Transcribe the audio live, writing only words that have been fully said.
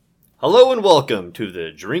Hello and welcome to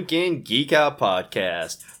the Drink and Geek Out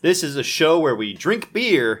podcast. This is a show where we drink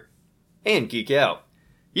beer and geek out.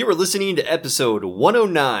 You are listening to episode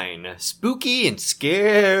 109, Spooky and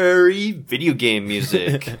Scary Video Game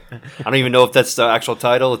Music. I don't even know if that's the actual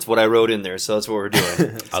title. It's what I wrote in there, so that's what we're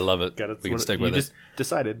doing. I love it. We can stick with it. You just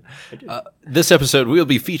decided. This episode, we'll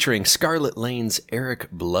be featuring Scarlet Lane's Eric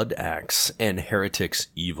Bloodaxe and Heretic's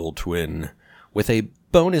Evil Twin with a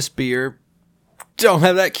bonus beer. Don't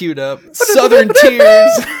have that queued up. Southern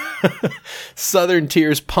Tears. Southern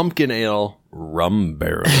Tears Pumpkin Ale Rum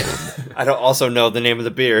Barrel. I don't also know the name of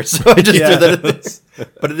the beer, so I just threw that in this.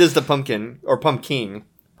 But it is the pumpkin, or pumpkin.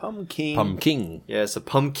 Pumpkin. Yeah, it's a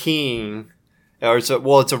pumpkin. Or it's a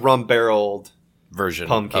rum-barreled Version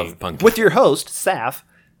Pumpkin. of pumpkin. With your host, Saf,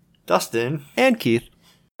 Dustin. and Keith.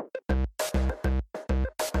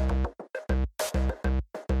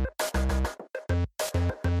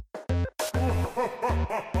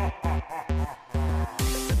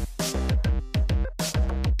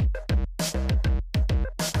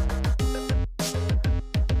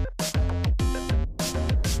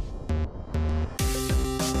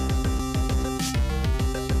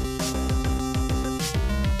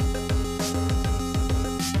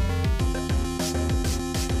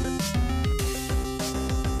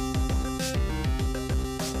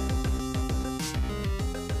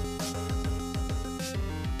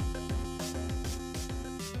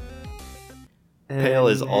 Pale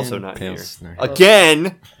is also not Pale's here. not here.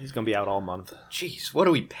 Again! He's going to be out all month. Jeez, what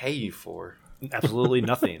do we pay you for? Absolutely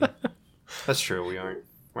nothing. That's true, we aren't.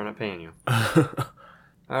 We're not paying you.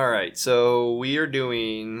 Alright, so we are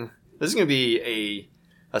doing... This is going to be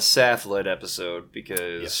a SAF-led episode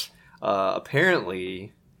because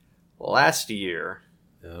apparently last year...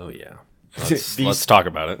 Oh, yeah. Let's talk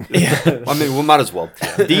about it. I mean, we might as well.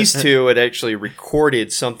 These two had actually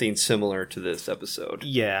recorded something similar to this episode.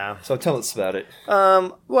 Yeah. So tell us about it.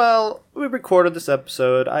 Well, we recorded this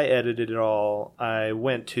episode. I edited it all. I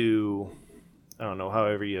went to, I don't know,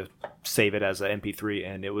 however you save it as an MP3,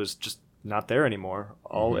 and it was just not there anymore.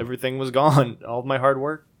 Everything was gone. All of my hard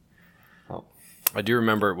work. I do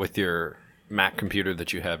remember with your Mac computer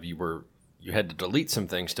that you have, you had to delete some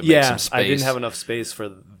things to make some space. I didn't have enough space for...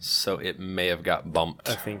 So it may have got bumped.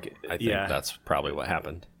 I think that's probably what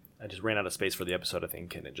happened. I just ran out of space for the episode, I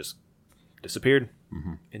think, and it just disappeared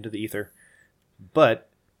into the ether. But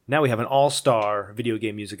now we have an all-star video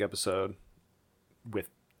game music episode with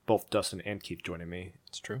both Dustin and Keith joining me.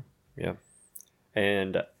 It's true. Yeah.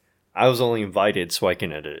 And I was only invited so I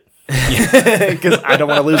can edit it. Because I don't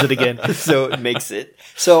want to lose it again. So it makes it.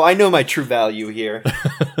 So I know my true value here.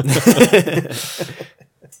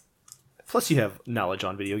 Plus, you have knowledge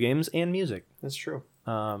on video games and music. That's true.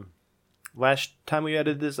 Last time we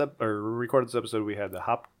edited this up or recorded this episode, we had the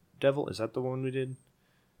Hop Devil. Is that the one we did?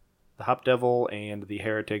 The Hop Devil and the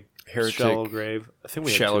Heretic Shallow Grave. I think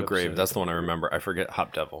we had Shallow two Grave. episodes. That's the one I remember. I forget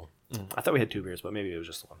Hop Devil. I thought we had two beers, but maybe it was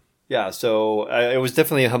just one. Yeah, so it was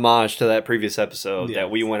definitely a homage to that previous episode Yeah.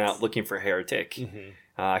 that we went out looking for Heretic.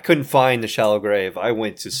 I couldn't find the Shallow Grave. I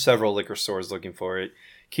went to several liquor stores looking for it.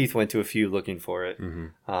 Keith went to a few looking for it.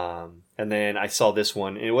 And then I saw this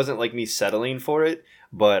one, and it wasn't like me settling for it,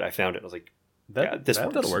 but I found it. I was like, this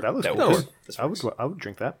works. that'll work. That looks That good. works. This works. I would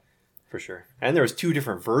drink that. For sure. And there was two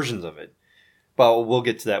different versions of it. But we'll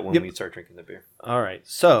get to that when we start drinking the beer. All right.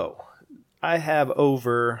 So I have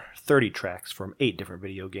over 30 tracks from 8 different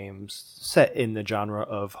video games set in the genre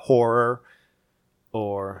of horror,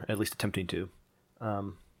 or at least attempting to.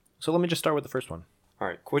 So let me just start with the first one. All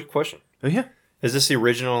right, quick question. Oh, yeah. Is this the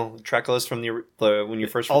original track list from the when you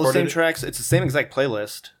first All the recorded same it? tracks. It's the same exact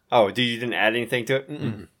playlist. Oh, you didn't add anything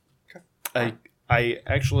to it? I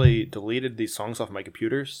actually deleted these songs off my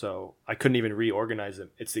computer, so I couldn't even reorganize them.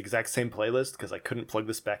 It's the exact same playlist because I couldn't plug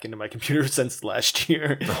this back into my computer since last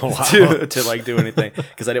year to like do anything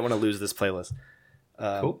because I didn't want to lose this playlist.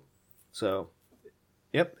 Cool. So,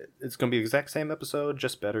 yep, it's going to be the exact same episode,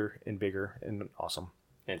 just better and bigger and awesome.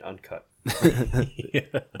 And uncut.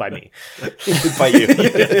 By me. By you.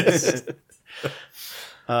 Yes.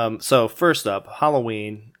 So first up,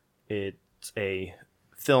 Halloween. It's a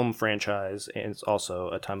film franchise, and it's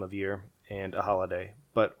also a time of year and a holiday.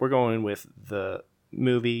 But we're going with the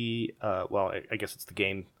movie. I guess it's the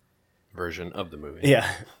game Version of the movie. Yeah.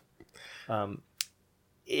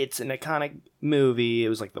 It's an iconic movie. It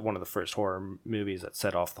was like one of the first horror movies that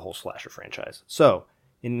set off the whole slasher franchise. So,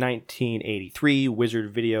 in 1983,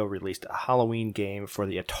 Wizard Video released a Halloween game for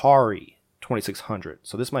the Atari 2600.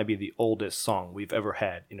 So this might be the oldest song we've ever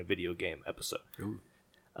had in a video game episode.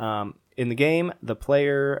 In the game, the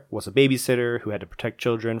player was a babysitter who had to protect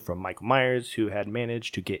children from Michael Myers, who had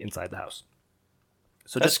managed to get inside the house.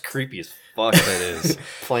 So That's just creepy as fuck. That is.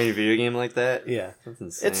 Playing a video game like that. yeah, That's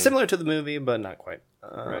insane. it's similar to the movie, but not quite.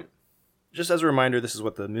 Right. Just as a reminder, this is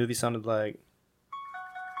what the movie sounded like.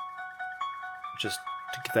 Just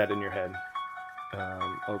to get that in your head.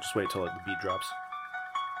 I'll just wait till the beat drops.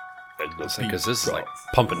 Because this is like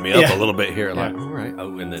pumping me up Yeah. a little bit here. Like, Yeah. all right.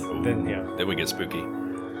 Oh, and then, Then, yeah. then we get spooky.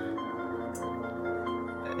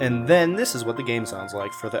 And then this is what the game sounds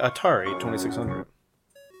like for the Atari 2600.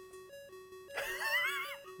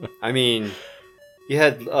 I mean, you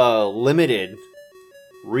had limited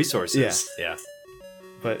resources. Yeah.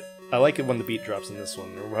 But I like it when the beat drops in this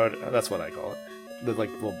one. Or that's what I call it. The like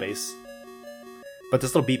little bass. But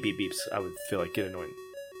this little beep beep beeps, I would feel like get annoying.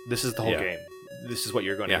 This is the whole Yeah. game. This is what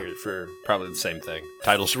you're going to Yeah. hear for Probably the same thing.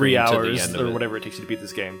 Title 3 screen to the hours end of or it. whatever it takes you to beat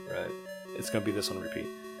this game. Right. It's going to be this on repeat.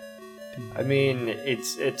 I mean,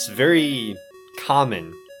 it's very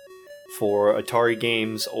common for Atari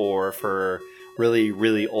games or for really,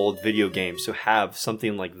 really old video games to have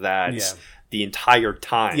something like that Yeah. the entire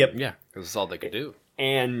time. Yep. Yeah, because it's all they could do.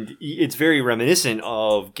 And it's very reminiscent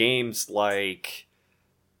of games like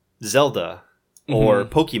Zelda or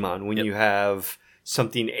Pokemon when Yep. you have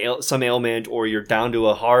something some ailment or you're down to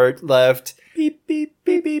a heart left. Beep beep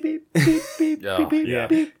beep beep beep beep beep Oh, beep beep. yeah.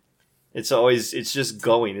 beep. It's just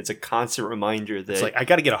going. It's a constant reminder that It's like, I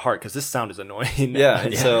got to get a heart because this sound is annoying. yeah.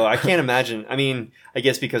 And so I can't imagine. I mean, I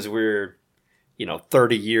guess because we're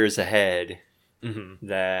 30 years ahead Mm-hmm.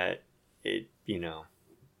 that it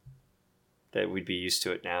that we'd be used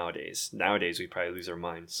to it nowadays. Nowadays we'd probably lose our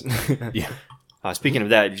minds. Yeah. Speaking of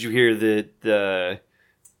that, did you hear that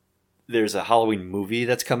there's a Halloween movie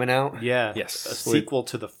that's coming out? Yeah. Yes. A sequel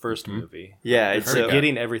to the first movie. Yeah, I've it's heard of that.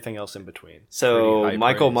 Getting everything else in between. so Pretty high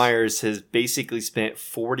Michael praise. Myers has basically spent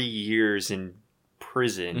 40 years in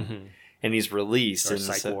prison and he's released. Or and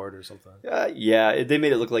psych so- ward or something. yeah, they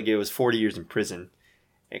made it look like it was 40 years in prison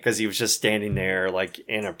because he was just standing there like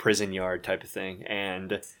in a prison yard type of thing.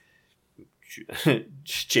 And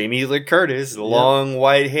Jamie Lee Curtis, long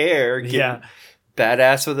white hair, getting Yeah.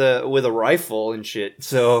 badass with a rifle and shit.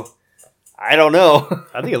 So I don't know.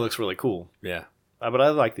 I think it looks really cool. Yeah. But I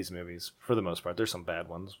like these movies for the most part. There's some bad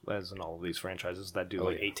ones, as in all of these franchises that do Oh,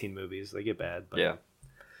 like yeah. 18 movies. They get bad. But Yeah,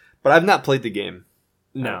 but I've not played the game.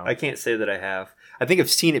 No. I can't say that I have. I think I've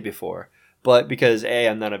seen it before, but because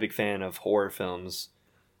I'm not a big fan of horror films,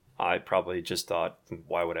 I probably just thought,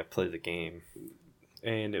 why would I play the game?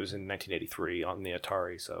 And it was in 1983 on the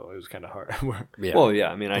Atari, so it was kind of hard. Yeah. Well, yeah,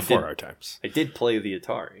 I mean, before our times. I did play the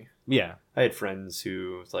Atari. yeah. I had friends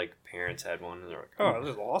who, like, parents had one, and they're like, "Oh,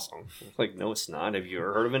 this is awesome." I was like, no, it's not. Have you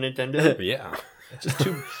ever heard of a Nintendo? Yeah. Just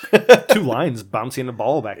two lines bouncing a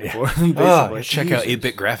ball back and forth. Oh, Basically. check out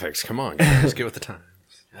 8-bit graphics. Come on, guys. Get with the time.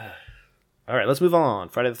 All right, let's move on.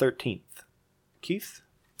 Friday the 13th. Keith?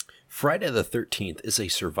 Friday the 13th is a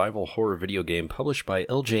survival horror video game published by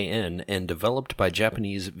LJN and developed by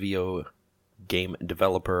Japanese video game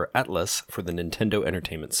developer Atlas for the Nintendo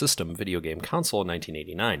Entertainment System video game console in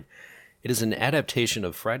 1989. It is an adaptation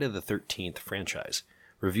of Friday the 13th franchise.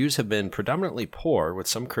 Reviews have been predominantly poor, with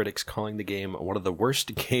some critics calling the game one of the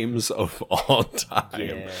worst games of all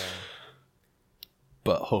time.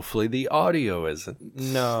 But hopefully the audio isn't.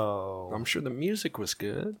 No. I'm sure the music was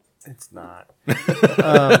good. It's not.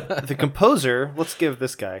 The composer, let's give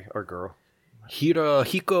this guy, or girl.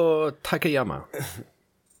 Hirohiko Takayama.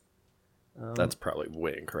 That's probably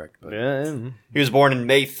way incorrect. But He was born on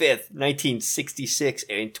May 5th, 1966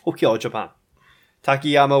 in Tokyo, Japan.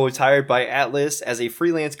 Takayama was hired by Atlas as a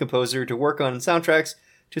freelance composer to work on soundtracks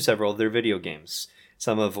to several of their video games,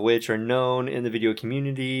 some of which are known in the video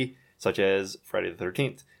community, such as Friday the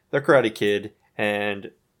 13th, The Karate Kid,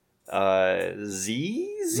 and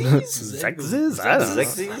Z's? Zexes? I don't know.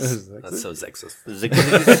 Zexes? that's so sexist.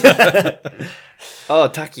 Zexes? Oh,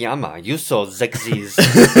 Takayama, you so Zexes.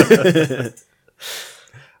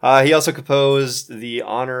 He also composed had the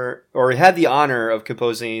honor of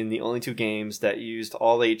composing the only two games that used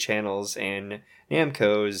all 8 channels and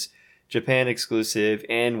Namco's Japan exclusive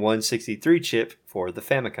N163 chip for the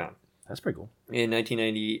Famicom. That's pretty cool. In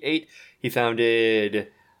 1998, he founded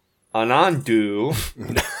Anandu,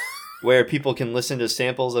 where people can listen to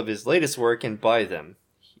samples of his latest work and buy them.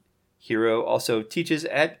 Hiro also teaches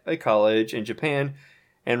at a college in Japan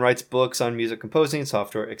and writes books on music composing,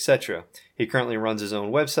 software, etc. He currently runs his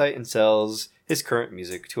own website and sells his current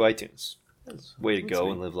music to iTunes. Way to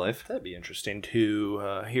go and live life. That'd be interesting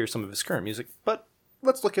to hear some of his current music. But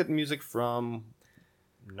let's look at music from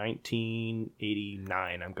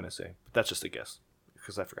 1989, I'm going to say. But that's just a guess,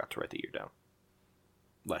 because I forgot to write the year down.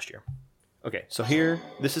 Last year. Okay, so here,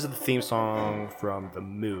 this is the theme song from the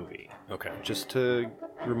movie. Okay. Just to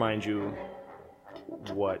remind you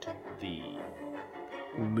what the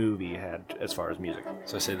movie had as far as music.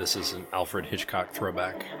 So I say this is an Alfred Hitchcock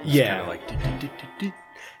throwback. It's Yeah. kind of like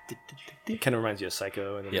It kind of reminds you of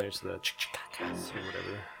Psycho, and then Yep. there's the ch-ch-ka-kas or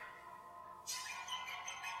whatever.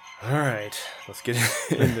 All right, let's get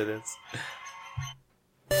into this.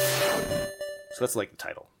 So that's like the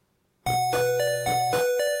title. And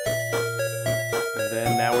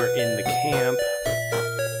then now we're in the camp.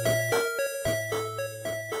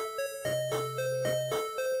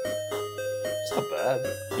 It's not bad.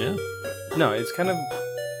 yeah, No, it's kind of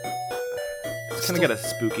got a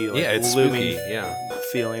spooky, like, yeah, it's looming spooky. Yeah,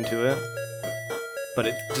 feeling to it. But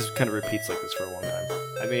it just kind of repeats like this for a long time.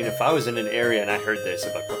 I mean, if I was in an area and I heard this,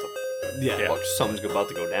 I'd be like, what the fuck? Something's about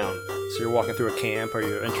to go down. So you're walking through a camp, or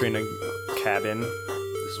you're entering a cabin.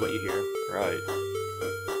 This is what you hear. Right.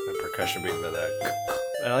 the percussion being by that.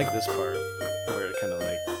 I like this part where it kind of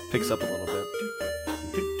like picks up a little bit.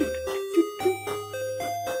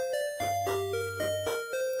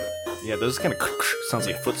 Yeah, those kind of sounds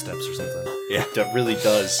like footsteps or something. Yeah, it really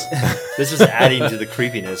does. This is adding to the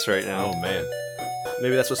creepiness right now. Oh man,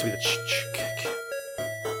 Maybe that's supposed to be the ch-ch-k-k.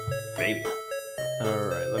 Maybe. All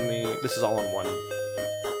right, this is all in one.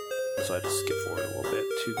 So I have to skip forward a little bit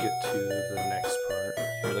to get to the next part.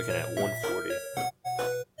 You're looking at 140.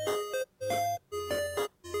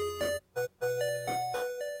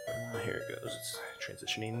 Here it goes. It's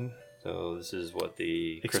transitioning. So this is what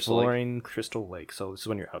the Exploring Crystal Lake. So this is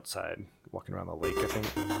when you're outside, walking around the lake, I think.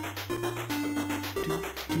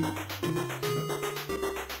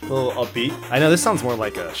 A little upbeat. I know this sounds more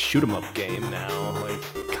like a shoot 'em up game now, like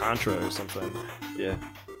Contra or something. Yeah.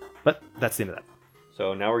 But that's the end of that.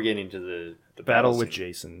 So now we're getting to the Battle with scene.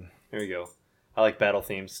 Jason. There we go. I like battle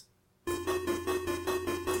themes.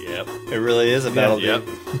 yep, It really is a battle yep.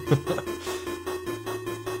 theme.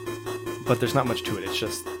 But there's not much to it. It's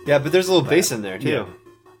just Yeah, but there's a little bass in there too. Yeah.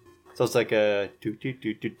 So it's like a do do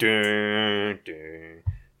do do dun, dun,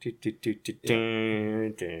 do do do do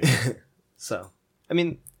dun, dun. so. I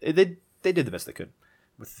mean, they did the best they could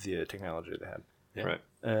with the technology they had. Yeah. Right.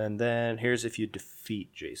 And then here's if you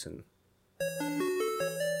defeat Jason.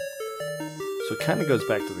 So it kind of goes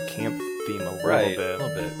back to the camp theme a Right. little a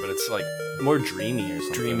little bit, but it's like bit. More dreamy or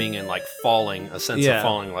something. dreaming and like falling, a sense Yeah. of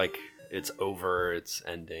falling, like it's over, it's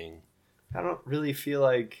ending. I don't really feel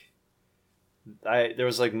like there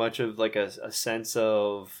was like much of like a sense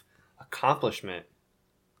of accomplishment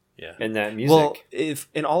Yeah, in that music. Well, if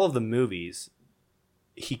in all of the movies,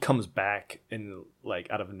 he comes back and like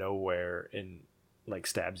out of nowhere and like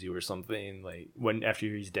stabs you or something. Like when after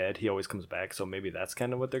he's dead, he always comes back. So maybe that's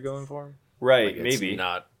kind of what they're going for. right, like it's maybe.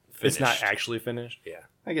 not. It's not finished. actually finished. Yeah,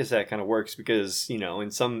 I guess that kind of works because, you know,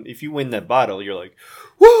 if you win that battle, you're like,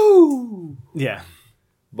 woo! Yeah.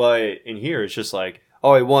 But in here, it's just like,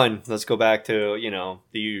 oh, I won. Let's go back to, you know,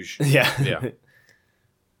 the usual. Yeah. Yeah.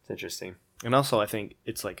 It's interesting. And also, I think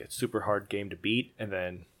it's like a super hard game to beat, and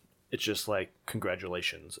then it's just like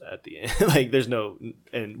congratulations at the end. Like there's no,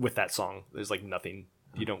 and with that song, there's like nothing.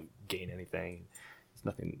 You don't gain anything. It's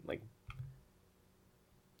nothing like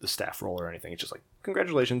the staff roll or anything. It's just like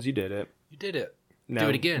congratulations, you did it. you did it. Now do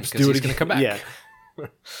it again just because do he's it going to come back. Yeah.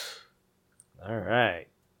 All right,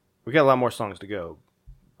 we got a lot more songs to go,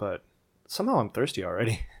 but somehow I'm thirsty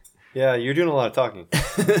already. Yeah, you're doing a lot of talking.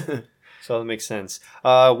 So that makes sense.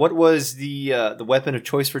 What was the weapon of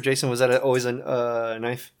choice for Jason? Was that always a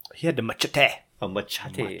knife? He had the machete, A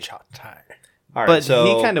machete. Machete. All right, but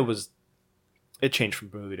so he kind of was. It changed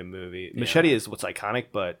from movie to movie. Machete is what's iconic,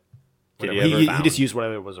 but Did whatever. he ever he found- just used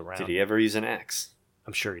whatever was around. did he ever use an axe?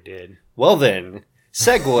 I'm sure he did. Well then,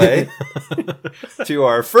 segue to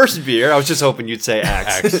our first beer. I was just hoping you'd say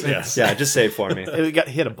axe. Axe, yes. Yeah, just say it for me.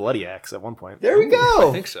 He had a bloody axe at one point. There we go.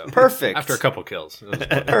 I think so. Perfect. After a couple kills. It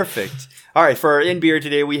was Perfect. All right, for our in beer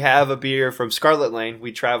today, we have a beer from Scarlet Lane.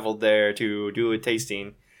 We traveled there to do a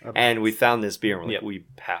tasting, and we found this beer. And we're like, we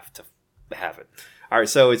have to have it. All right,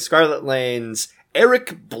 so it's Scarlet Lane's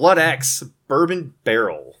Eric Blood Axe Bourbon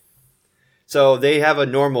Barrel. So they have a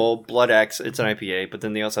normal Blood Axe. It's an IPA, but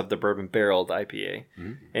then they also have the Bourbon Barreled IPA.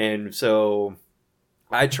 Mm-hmm. And so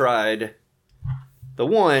I tried the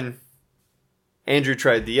one, Andrew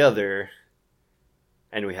tried the other,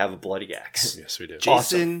 and we have a bloody axe. yes, we did.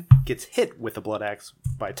 Jason gets hit with a blood axe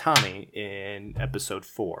by Tommy in episode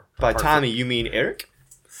 4. By Part Tommy, you mean Eric?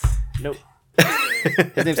 Nope.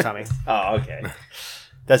 His name's Tommy. Oh, okay.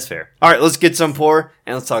 That's fair. All right, let's get some pour,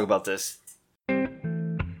 and let's talk about this.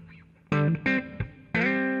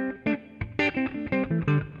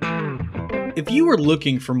 If you are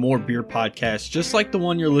looking for more beer podcasts just like the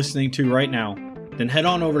one you're listening to right now, then head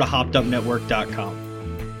on over to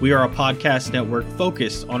hoppedupnetwork.com. We are a podcast network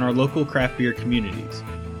focused on our local craft beer communities.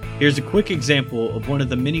 Here's a quick example of one of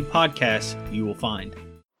the many podcasts you will find.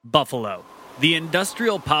 Buffalo, the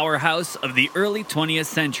industrial powerhouse of the early 20th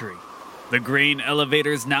century. The grain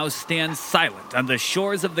elevators now stand silent on the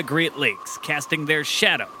shores of the Great Lakes, casting their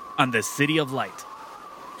shadow on the City of Light.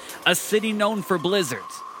 A city known for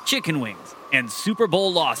blizzards, chicken wings, and Super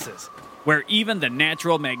Bowl losses, where even the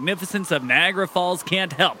natural magnificence of Niagara Falls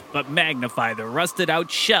can't help but magnify the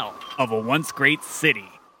rusted-out shell of a once great city.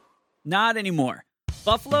 Not anymore.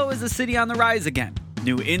 Buffalo is a city on the rise again.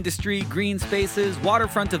 New industry, green spaces,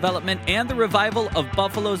 waterfront development, and the revival of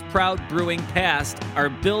Buffalo's proud brewing past are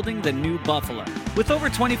building the new Buffalo. With over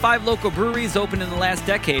 25 local breweries open in the last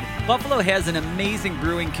decade, Buffalo has an amazing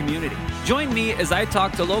brewing community. Join me as I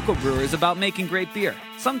talk to local brewers about making great beer.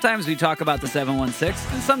 Sometimes we talk about the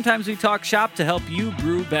 716, and sometimes we talk shop to help you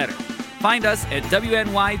brew better. Find us at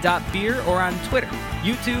wny.beer or on Twitter,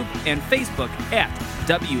 YouTube, and Facebook at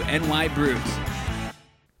WNY Brews.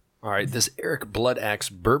 All right, this Eric Blood Axe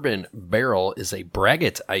Bourbon Barrel is a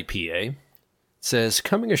Braggot IPA. It says,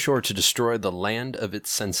 coming ashore to destroy the land of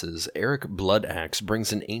its senses, Eric Blood Axe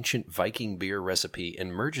brings an ancient Viking beer recipe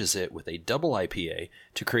and merges it with a double IPA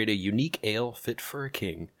to create a unique ale fit for a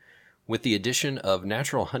king. With the addition of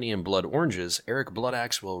natural honey and blood oranges, Eric Blood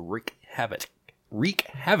Axe will wreak havoc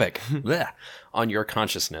bleh, on your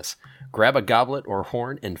consciousness. Grab a goblet or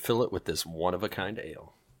horn and fill it with this one-of-a-kind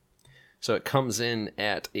ale. So it comes in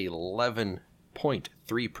at 11.3%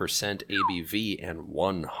 ABV and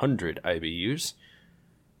 100 IBUs.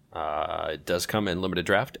 It does come in limited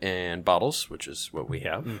draft and bottles, which is what we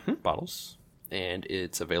have, bottles. And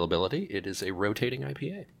its availability, it is a rotating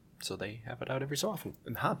IPA. So they have it out every so often.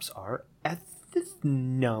 And hops are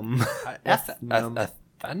ethanum.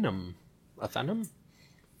 Ethanum?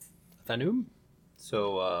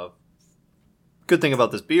 So, good thing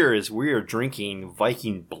about this beer is we are drinking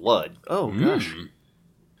Viking blood. Oh, gosh.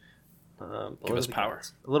 Give us power.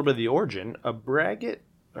 A little bit of the origin. A braggot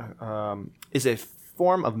is a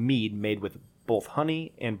form of mead made with both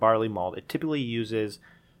honey and barley malt. It typically uses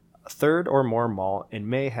a third or more malt and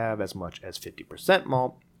may have as much as 50%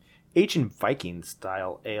 malt. Ancient Viking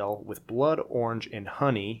style ale with blood, orange, and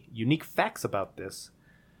honey. Unique facts about this.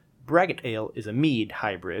 Braggot ale is a mead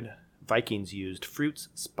hybrid. Vikings used fruits,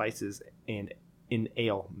 spices, and in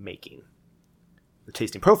ale making. The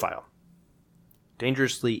tasting profile.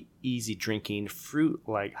 Dangerously easy drinking,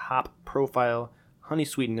 fruit-like hop profile, honey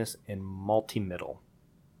sweetness, and malty middle.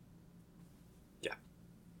 Yeah.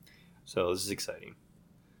 So this is exciting.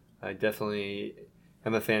 I definitely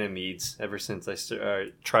am a fan of meads ever since I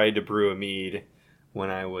tried to brew a mead when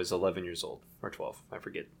I was 11 years old. Or 12, I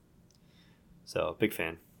forget. So, big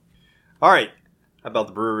fan. All right. About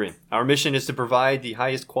the brewery. Our mission is to provide the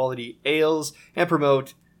highest quality ales and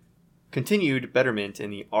promote continued betterment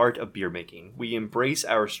in the art of beer making. We embrace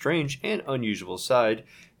our strange and unusual side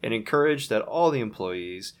and encourage that all the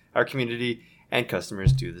employees, our community, and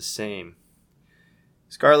customers do the same.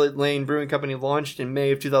 Scarlet Lane Brewing Company launched in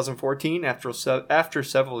May of 2014 after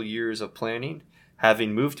several years of planning.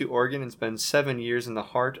 Having moved to Oregon and spent 7 years in the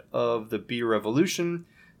heart of the beer revolution,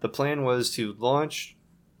 the plan was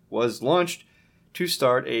launched to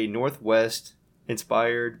start a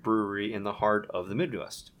Northwest-inspired brewery in the heart of the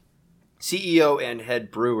Midwest. CEO and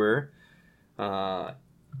head brewer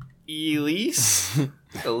Elise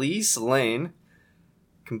Lane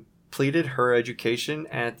completed her education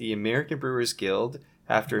at the American Brewers Guild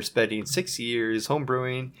after spending 6 years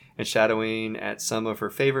homebrewing and shadowing at some of her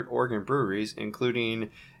favorite Oregon breweries,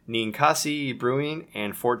 including Ninkasi Brewing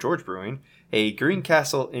and Fort George Brewing. A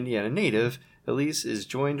Greencastle, Indiana native, Elise is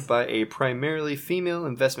joined by a primarily female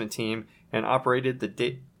investment team and operates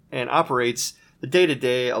the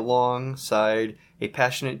day-to-day alongside a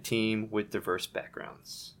passionate team with diverse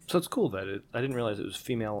backgrounds. So it's cool that I didn't realize it was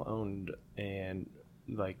female owned and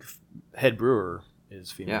like head brewer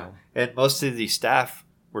is female. Yeah, and most of the staff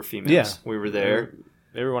were females. Yeah. We were there.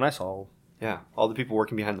 Everyone I saw. Yeah, all the people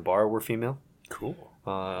working behind the bar were female. Cool.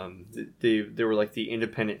 They were like the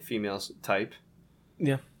independent females type.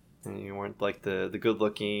 Yeah. And you weren't like the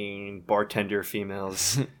good-looking bartender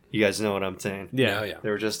females. You guys know what I'm saying. Yeah. Yeah. They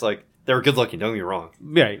were just like, they were good-looking, don't get me wrong.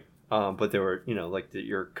 Right. But they were, like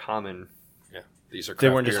your common... Yeah. These are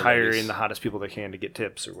They weren't just beer hiring ladies. the hottest people they can to get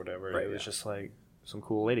tips or whatever. Right, It was yeah. just like some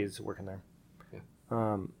cool ladies working there.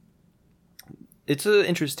 Yeah. It's an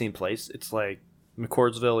interesting place. It's like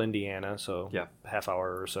McCordsville, Indiana, so Yeah. half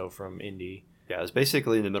hour or so from Indy. Yeah, it was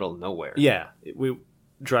basically in the middle of nowhere. Yeah. We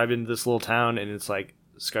drive into this little town and it's like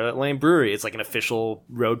Scarlet Lane Brewery. It's like an official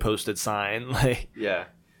road posted sign. Like, Yeah.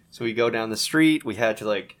 So we go down the street. We had to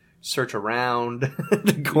search around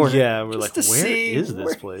the corner. Yeah, we're just like, to where see is this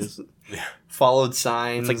where- place? Followed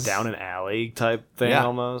signs. It's like down an alley type thing Yeah.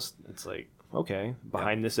 almost. It's like, okay,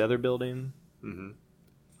 behind this other building. Mhm.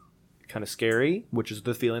 Kind of scary, which is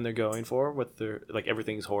the feeling they're going for with their, like,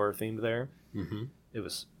 everything's horror themed there. Mm-hmm. It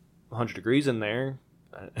was 100 degrees in there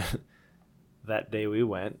that day we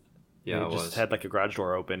went. Yeah, it it just was. had like a garage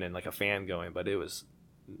door open and like a fan going, but it was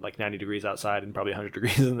like 90 degrees outside and probably 100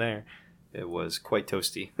 degrees in there. It was quite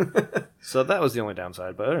toasty. So that was the only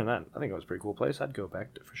downside. But other than that, I think it was a pretty cool place. I'd go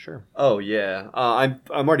back to it for sure. Oh yeah, I'm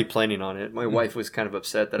already planning on it. My wife was kind of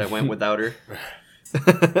upset that I went without her.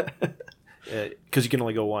 Because you can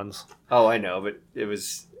only go once. Oh, I know, but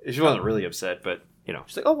she wasn't really upset, but you know,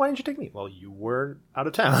 She's like, oh, why didn't you take me? Well, you were out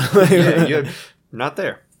of town. yeah, you're not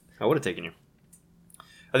there. I would have taken you.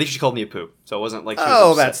 I think she called me a poop, so it wasn't like she was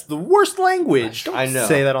Oh, upset. that's the worst language. Don't I know.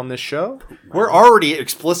 say that on this show. We're already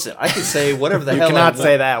explicit. I can say whatever the You hell. cannot I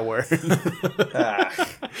say want. that word.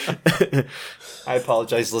 I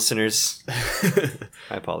apologize, listeners.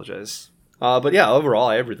 I apologize. But yeah, overall,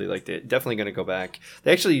 I really liked it. Definitely going to go back.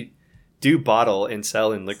 They actually do bottle and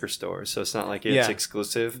sell in liquor stores, so it's not like it's Yeah.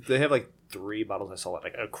 exclusive. They have like 3 bottles I saw at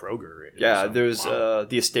like a Kroger. Yeah, So, there's wow.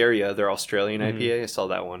 the Asteria, their Australian IPA. I saw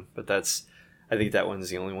that one, but I think that one's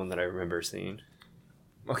the only one that I remember seeing.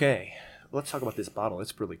 Okay, let's talk about this bottle.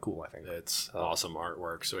 It's really cool, I think. It's awesome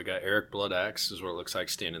artwork. So we got Eric Bloodaxe, is what it looks like,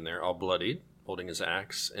 standing there, all bloodied, holding his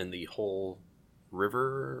axe, and the whole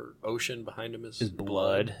river, ocean behind him is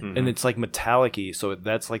Blood. Mhm. And it's like metallic-y, so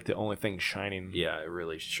that's like the only thing shining. Yeah, it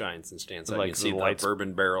really shines and stands out. Like You can see the the lights-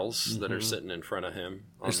 bourbon barrels that are Mhm. sitting in front of him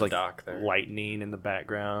on There's the like dock there. lightning in the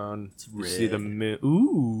background. You red. see the moon.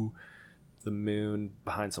 Ooh, the moon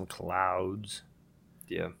behind some clouds.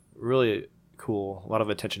 Yeah. Really cool. A lot of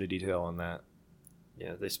attention to detail on that.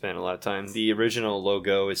 Yeah, they spent a lot of time. The original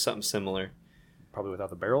logo is something similar. Probably without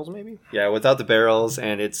the barrels, maybe. Yeah, without the barrels,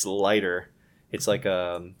 and it's lighter. It's like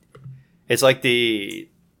the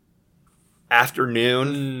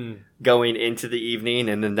afternoon going into the evening,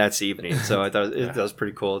 and then that's evening. So I thought that was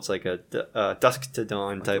pretty cool. It's like a dusk to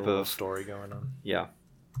dawn Like a type little of story going on. yeah.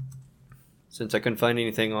 Since I couldn't find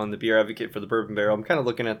anything on the Beer Advocate for the bourbon barrel, I'm kind of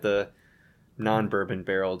looking at the non-bourbon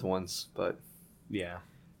barreled ones, but Yeah.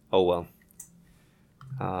 oh well.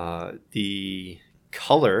 The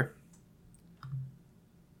color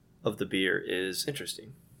of the beer is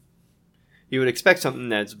interesting. You would expect something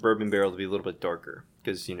that's bourbon barrel to be a little bit darker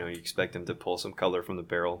because you expect them to pull some color from the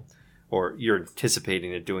barrel, or you're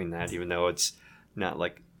anticipating it doing that, even though it's not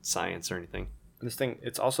like science or anything. This thing,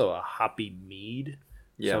 it's also a hoppy mead.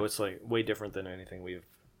 Yeah, So it's like way different than anything we've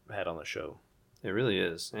had on the show. it really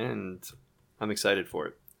is, and I'm excited for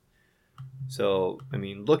it. So, I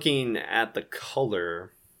mean, looking at the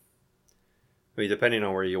color, depending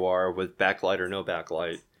on where you are with backlight or no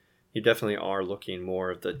backlight, you definitely are looking more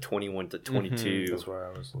of the 21 to 22, That's where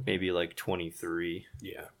I was looking. maybe like 23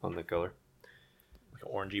 Yeah. on the color. Like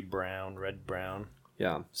orangey brown, red brown.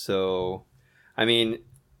 Yeah, so, I mean,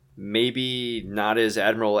 maybe not as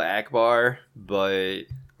Admiral Akbar, but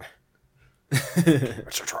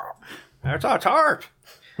It's a drop. it's a tarp.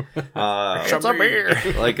 It's a beer.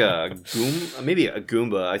 Like a maybe a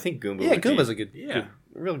Goomba. I think Goomba. Yeah, would be- Goomba's a good, Yeah.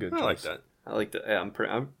 real good I choice. like that. I like the.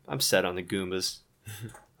 Yeah, I'm set on the Goombas.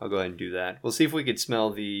 I'll go ahead and do that. We'll see if we could smell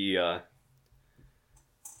the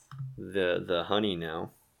honey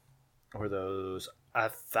now. Or those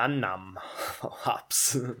Athanam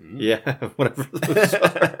hops. Yeah, whatever those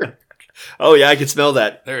are. Oh yeah, I can smell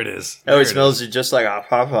that. There it is. Oh, it smells just like a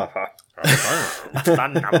pop pop pop.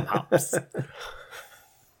 Athanam hops.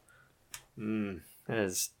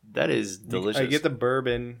 That is delicious. I get the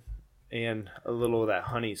bourbon and a little of that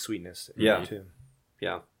honey sweetness. in Yeah. there, too.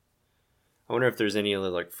 Yeah. I wonder if there's any other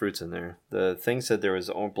like fruits in there. The thing said there was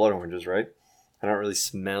blood oranges, right? I don't really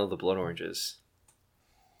smell the blood oranges.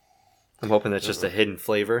 I'm hoping that's just a hidden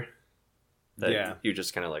flavor. That Yeah. you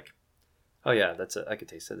just kind of like, oh yeah, that's it. I could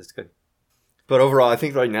taste it. It's good. But overall, I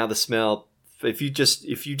think right now the smell. If you just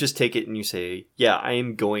take it and you say, yeah, I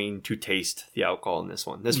am going to taste the alcohol in this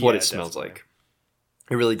one. This is what Yeah, it smells definitely. like.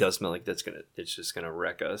 It really does smell like it's just gonna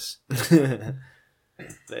wreck us.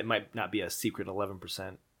 It might not be a secret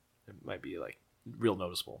 11%. It might be like real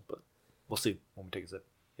noticeable, but we'll see when we take a sip.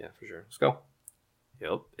 Yeah, for sure. Let's go.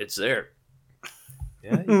 Yep, it's there.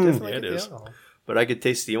 Yeah, you definitely Yeah, it get the is. alcohol. But I could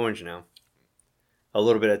taste the orange now. A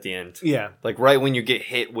little bit at the end. Yeah, Like right when you get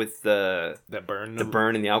hit with the that burn.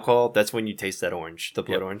 burn and the alcohol, that's when you taste that orange, the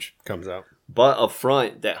blood Yep. orange. Comes out. But up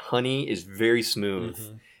front, that honey is very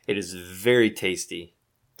smooth. It is very tasty.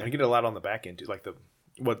 I get it a lot on the back end too. Like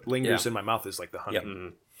what lingers Yeah. in my mouth is like the honey. Yep.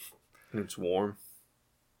 And it's warm.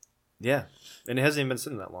 Yeah, and it hasn't even been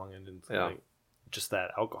sitting that long, and it's Yeah. like just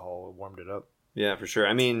that alcohol warmed it up. Yeah, for sure.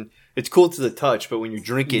 I mean, it's cool to the touch, but when you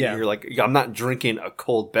drink it, Yeah. you're like, I'm not drinking a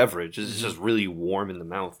cold beverage. It's just really warm in the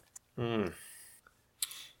mouth.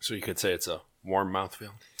 So you could say it's a warm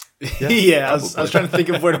mouthfeel. Yeah, I was trying to think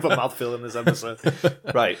of where to put mouthfeel in this episode.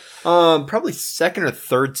 Right. Probably second or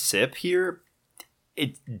third sip here,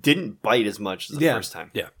 it didn't bite as much as the Yeah. first time.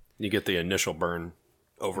 Yeah. You get the initial burn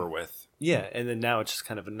over with. Yeah, and then now it's just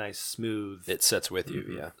kind of a nice smooth. It sets with you,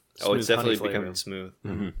 yeah. Oh, it's Smooth honey definitely flavor. becoming smooth.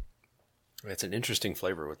 It's an interesting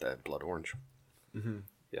flavor with that blood orange.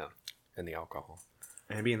 Yeah. And the alcohol.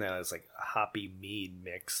 And being that it's like a hoppy mead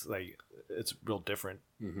mix, like it's real different.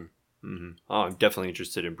 Oh, I'm definitely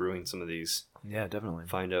interested in brewing some of these. Yeah, definitely.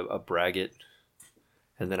 Find a braggot,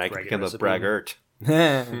 and then I can Braggot become recipe. a braggart. You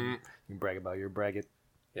can brag about your braggot.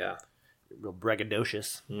 Yeah. You're real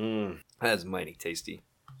braggadocious. That's mighty tasty.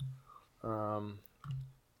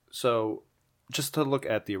 So, just to look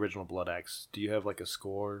at the original Blood Axe, do you have like a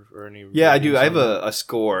score or any? Yeah, I do. ratings I have on that? a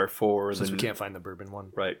score for Since the we can't find the bourbon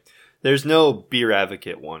one. Right. There's no beer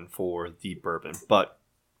advocate one for the bourbon, but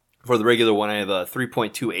for the regular one, I have a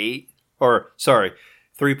 3.28, or sorry,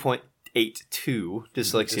 3.82.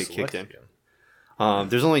 Dyslexia kicked in.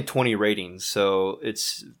 There's only 20 ratings, so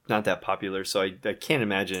it's not that popular. So I can't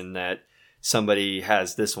imagine that somebody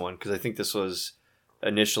has this one, because I think this was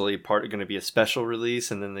initially going to be a special release,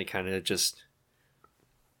 and then they kind of just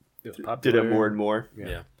It was did popular. it more and more.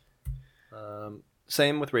 Yeah.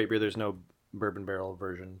 Same with Rate Beer. There's no bourbon barrel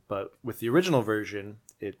version, but with the original version,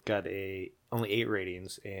 it got only 8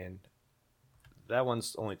 ratings, and that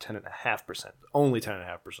one's only 10.5%. Only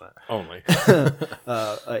 10.5%. Only.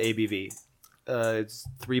 ABV. It's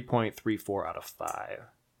 3.34 out of 5.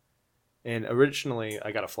 And originally,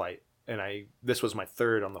 I got a flight, and this was my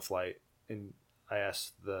third on the flight, and I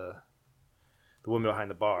asked the woman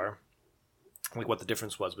behind the bar, like, what the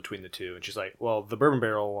difference was between the two, and she's like, "Well, the bourbon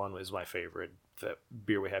barrel one is my favorite. The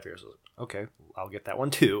beer we have here." So I was like, "Okay, I'll get that one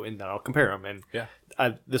too, and then I'll compare them." And Yeah.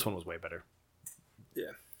 this one was way better.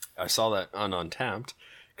 I saw that on Untapped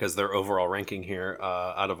because their overall ranking here,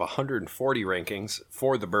 out of 140 rankings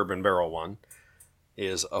for the Bourbon Barrel one,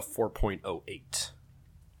 is a 4.08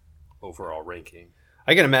 overall ranking.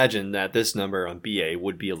 I can imagine that this number on BA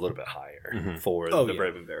would be a little bit higher for Oh, the yeah.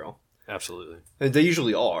 bourbon barrel. Absolutely. And they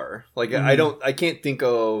usually are. Like I can't think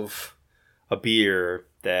of a beer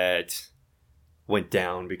that went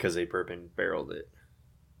down because they bourbon barreled it.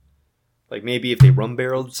 Like maybe if they rum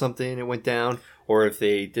barreled something, it went down, or if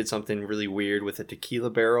they did something really weird with a tequila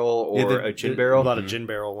barrel or a gin barrel. A lot of gin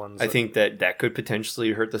barrel ones. I think that could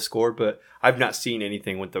potentially hurt the score, but I've not seen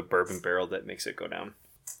anything with the bourbon barrel that makes it go down.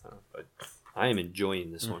 But I am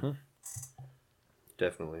enjoying this one.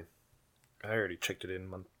 Definitely. I already checked it in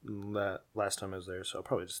that last time I was there, so I'll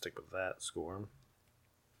probably just stick with that score.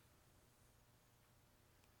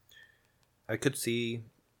 I could see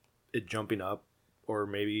it jumping up, or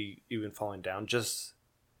maybe even falling down, just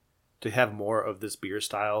to have more of this beer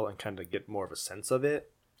style and kind of get more of a sense of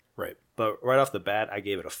it. Right. But right off the bat, I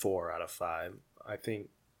gave it a 4 out of 5. I think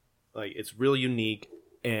like it's really unique,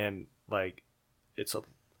 and like it's a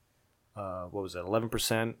what was it,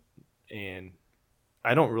 11%, and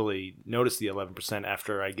I don't really notice the 11%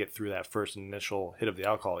 after I get through that first initial hit of the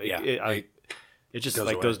alcohol. It just goes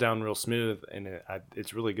like away. goes down real smooth, and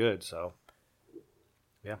it's really good. So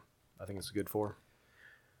yeah, I think it's a good 4.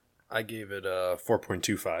 I gave it a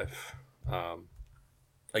 4.25.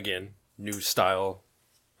 Again, new style,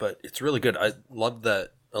 but it's really good. I love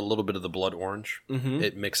that a little bit of the blood orange.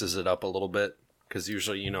 It mixes it up a little bit, because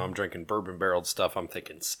usually, I'm drinking bourbon barreled stuff. I'm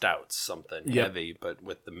thinking stouts, something Yep. heavy, but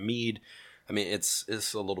with the mead, I mean, it's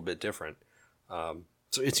a little bit different.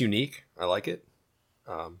 So it's unique. I like it.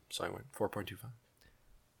 So I went 4.25.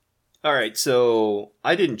 All right, so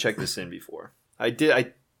I didn't check this in before.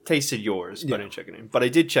 I tasted yours, but I didn't check it in. But I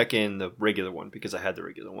did check in the regular one because I had the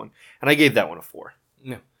regular one, and I gave that one a 4.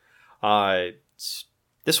 Yeah.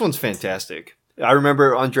 This one's fantastic. I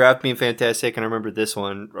remember on draft being fantastic, and I remember this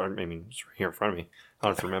one. I mean, it's right here in front of me. I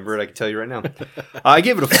don't have to remember it. I can tell you right now. I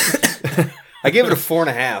gave it a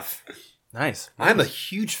 4.5. Nice. I'm a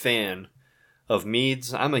huge fan of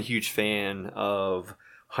meads. I'm a huge fan of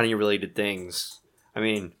honey-related things. I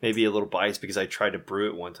mean, maybe a little biased because I tried to brew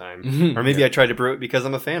it one time, or maybe I tried to brew it because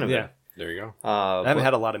I'm a fan of Yeah. it. There you go. I haven't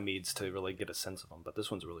had a lot of meads to really get a sense of them, but this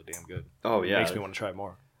one's really damn good. Oh It yeah, makes me want to try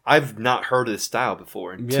more. I've not heard of this style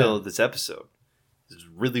before until this episode. It's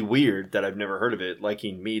really weird that I've never heard of it,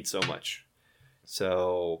 liking mead so much.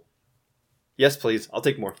 So, yes, please, I'll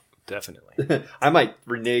take more. Definitely. I might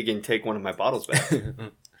renege and take one of my bottles back.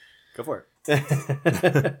 Go for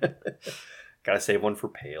it. Gotta save one for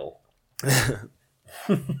Pale.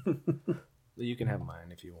 You can have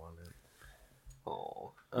mine if you want it.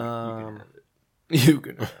 Oh, You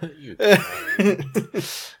can.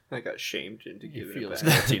 I got shamed into You giving feel it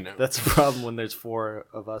back. guilty now. That's the problem when there's 4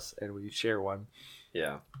 of us and we share one.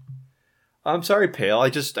 Yeah. I'm sorry, Pale.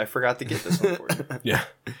 I forgot to get this one for you. Yeah.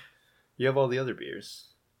 You have all the other beers.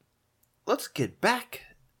 Let's get back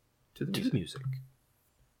To the to music. the music.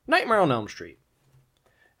 Nightmare on Elm Street.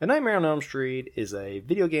 A Nightmare on Elm Street is a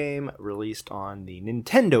video game released on the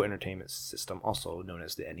Nintendo Entertainment System, also known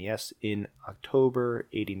as the NES, in October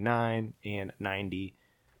 89 and 90,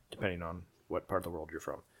 depending on what part of the world you're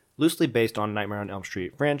from. Loosely based on Nightmare on Elm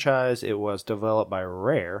Street franchise, it was developed by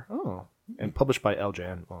Rare and published by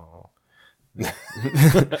LJN.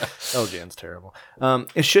 LJN's terrible.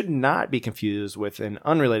 It should not be confused with an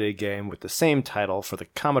unrelated game with the same title for the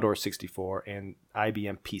Commodore 64 and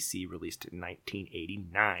IBM PC released in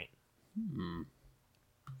 1989.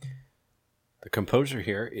 The composer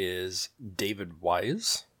here is David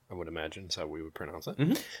Wise. I would imagine is how we would pronounce it.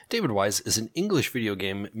 Mm-hmm. David Wise is an English video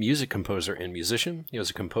game music composer and musician. He was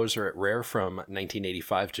a composer at Rare from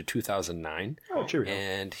 1985 to 2009. Oh, cheerio.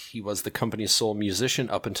 And he was the company's sole musician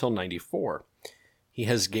up until 94. He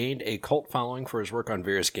has gained a cult following for his work on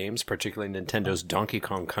various games, particularly Nintendo's Donkey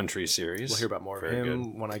Kong Country series. We'll hear about more of Very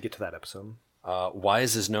him when I get to that episode.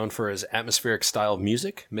 Wise is known for his atmospheric style of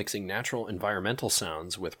music, mixing natural environmental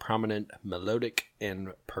sounds with prominent melodic and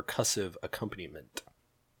percussive accompaniment.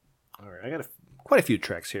 All right, I got quite a few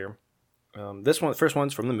tracks here. This one, the first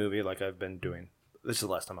one's from the movie, like I've been doing. This is the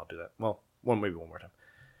last time I'll do that. Well, maybe one more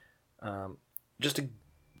time. Just to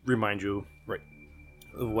remind you, Right.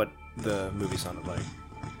 of what the movie sounded like.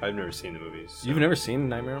 I've never seen the movies. so- You've never seen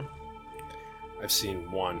Nightmare? I've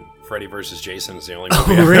seen one. Freddy vs. Jason is the only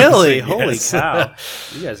movie I've ever Really? seen, Holy yes. cow!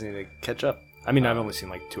 You guys need to catch up. I mean, I've only seen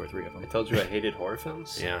like 2 or 3 of them. I told you I hated horror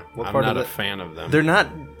films. Yeah, What I'm part not of a it? fan of them. They're not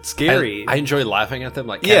scary. I enjoy laughing at them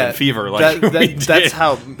like Yeah, Cabin Fever. Like that- we that's did.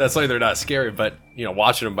 how- That's why they're not scary. But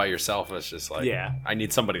watching them by yourself, it's just like Yeah. I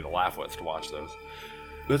need somebody to laugh with to watch those.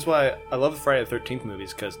 That's why I love the Friday the 13th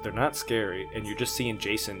movies, because they're not scary, and you're just seeing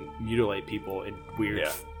Jason mutilate people in weird,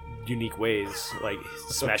 Yeah. unique ways, like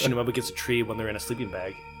smashing them up against a tree when they're in a sleeping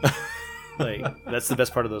bag. Like, that's the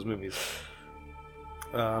best part of those movies.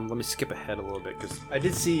 Let me skip ahead a little bit, because I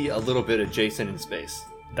did see a little bit of Jason in space.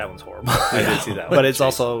 that one's horrible. I did see that one. But it's Jason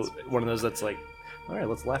also in space. one of those that's like, all right,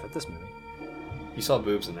 let's laugh at this movie. You saw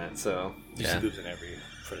boobs in that, so. You Yeah. see boobs in every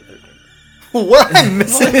Friday the 13th. What? I'm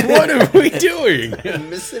missing. What are we doing? I'm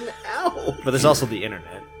missing out. But there's also the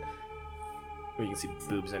internet, where you can see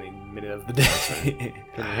boobs any minute of the day. Didn't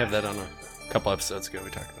we have that on a couple episodes ago? We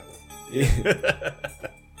talked about that.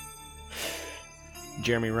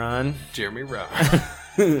 Jeremy Ron. Jeremy Rowe.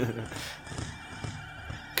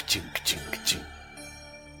 Ka-ching, ka-ching, ka-ching.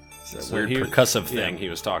 It's that So weird here- percussive thing yeah. he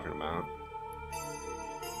was talking about.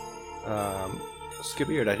 Skip.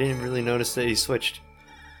 Weird. I didn't really notice that he switched.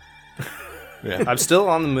 Yeah. I'm still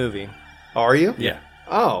on the movie. Are you? Yeah.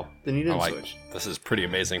 Oh, then you didn't Oh, switch. this is pretty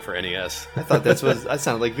amazing for NES. I thought that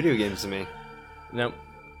sounded like video games to me. Nope.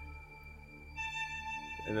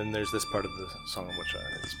 And then there's this part of the song, which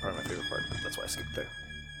is probably my favorite part. That's why I skipped there.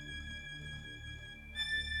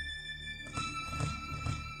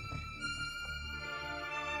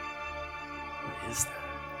 What is that?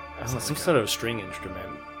 I don't know, some sort of string instrument.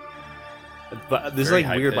 But there's Very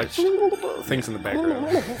like weird like high-pitched. things in the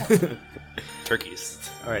background. Turkeys.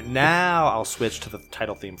 All right, now I'll switch to the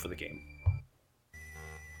title theme for the game.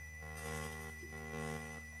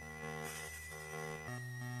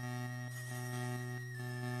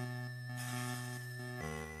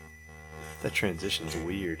 That transition's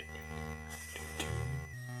weird.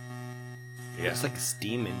 Yeah. It's like a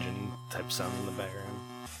steam engine type sound in the background.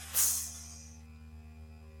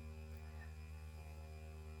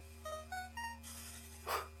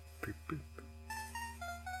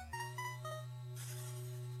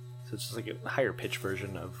 So it's just like a higher pitch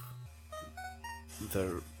version of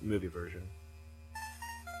the movie version.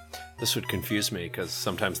 This would confuse me because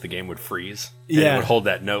sometimes the game would freeze. And Yeah. it would hold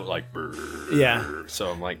that note like. Brrr, Yeah. So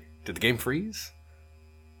I'm like, did the game freeze?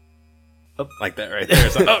 Oh. Like that right there.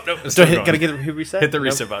 It's like, oh no! It's So still going. gotta get the reset. Hit the Nope.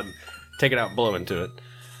 reset button. Take it out and blow into it.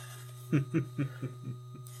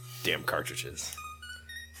 Damn cartridges.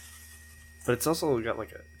 But it's also got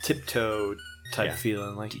like a tiptoe type Yeah.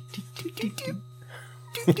 feeling, like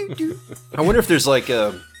I wonder if there's like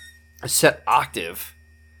a set octave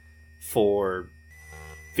for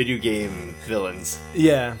video game villains,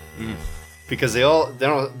 yeah. because they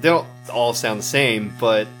don't all sound the same,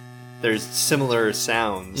 but there's similar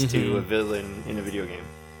sounds to a villain in a video game.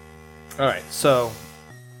 All right, so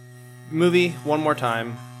movie one more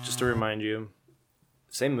time. just to remind you,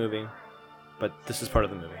 same movie, but this is part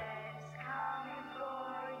of the movie.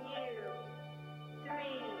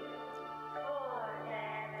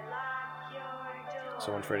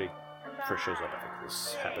 So when Freddy first shows up, I think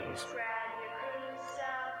this happens.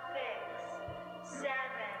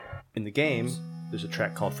 In the game, there's a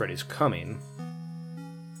track called Freddy's Coming.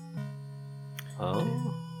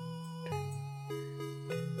 Oh.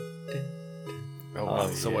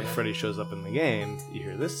 So when Freddy shows up in the game, you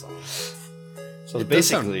hear this song. So It does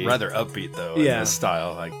sound basically, rather upbeat though. Yeah. In this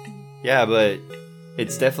style, like yeah, but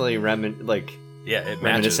it's definitely it matches.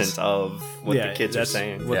 reminiscent of what the kids are that's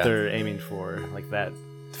saying. what Yeah. they're aiming for, like that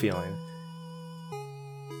feeling.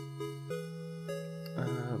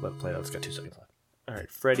 Let it play out. It's got 2 seconds left. All right,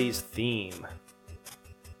 Freddy's theme,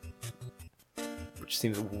 which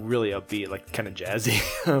seems really upbeat, like kind of jazzy.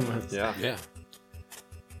 Yeah. Yeah.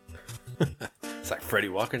 It's like Freddy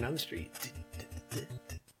walking down the street.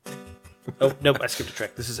 Oh nope, I skipped a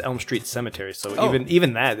track. This is Elm Street Cemetery, so Oh.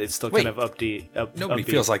 even that, it's still Wait. kind of upbeat. Nobody upbeat.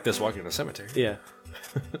 feels like this walking in a cemetery. Yeah.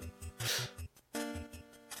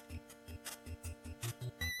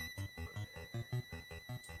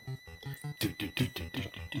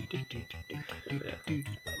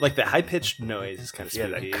 Like the high pitched noise is kind of Yeah,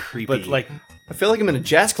 that spooky, creepy- but like I feel like I'm in a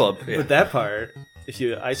jazz club. Yeah. with that part, if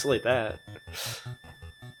you isolate that, It's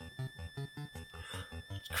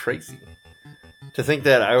crazy. To think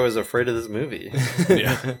that I was afraid of this movie.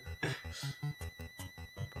 Yeah.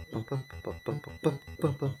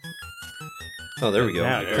 Oh, there we go.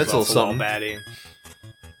 Now it goes That's a little off the wall something. batty.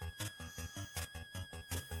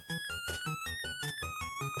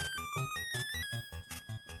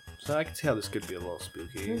 So I can see how this could be a little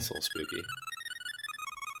spooky. It's a little spooky.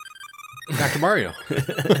 Back to Mario.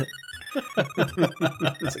 It's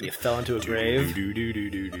like you fell into a grave.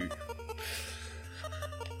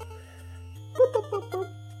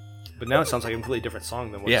 But now it sounds like a completely different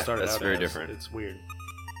song than what Yeah, it started that's out very as. different. It's weird.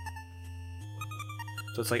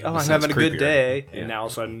 So it's like, oh, This I'm sounds having a good creepier. day, Yeah. and now all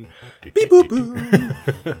of a sudden, beep boop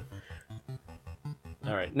boop.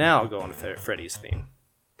 All right, now I'll go on to Freddy's theme.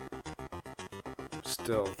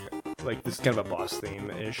 Still, like this is kind of a boss theme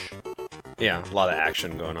ish. Yeah, a lot of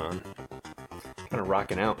action going on. Kind of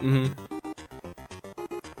rocking out. Mm-hmm.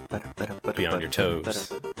 Be on your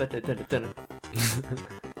toes.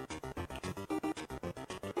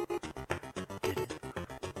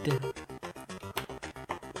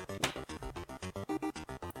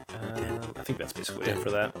 I think that's basically it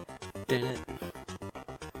for that.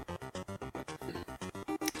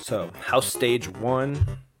 So, House Stage 1.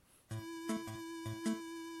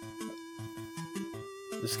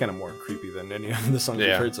 This is kind of more creepy than any of the songs we've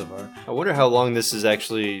Yeah. heard so far. I wonder how long this is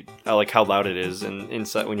actually, like how loud it is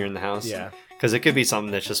inside when you're in the house. Yeah. Because it could be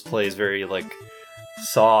something that just plays very, like,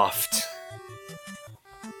 soft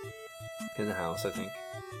in the house, I think.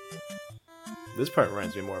 This part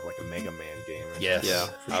reminds me more of like a Mega Man game. Or Yes. Yeah,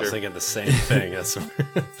 for I was sure. thinking the same thing. That's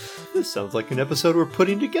This sounds like an episode we're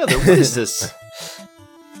putting together. What is this?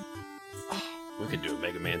 we could do a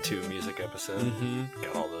Mega Man 2 music episode. Mm-hmm.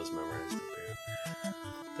 Got all those memorized up here.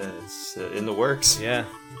 That's in the works. Yeah.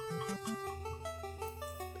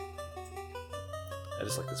 I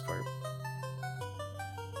just like this part.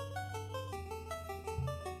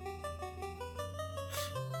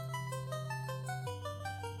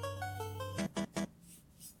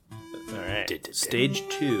 All right. Stage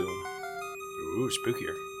 2. Ooh,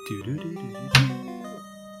 spookier.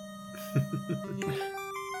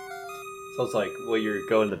 So it's like, well, you're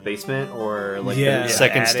going to the basement or like Yeah, the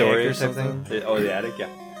second attic story or or something? something. Oh, the attic, yeah.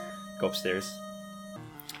 Go upstairs.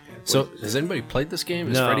 So, has anybody played this game?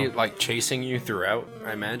 Is No. Freddy like chasing you throughout?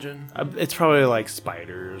 I imagine It's probably like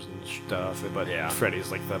spiders and stuff, but Yeah.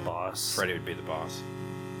 Freddy's like the boss. Freddy would be the boss.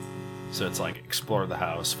 So it's like explore the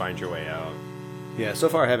house, find your way out. Yeah, so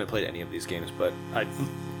far I haven't played any of these games, but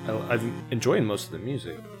I'm enjoying most of the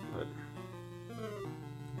music. But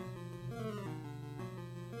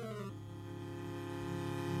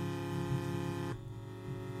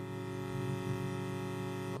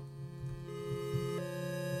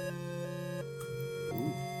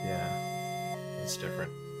yeah, It's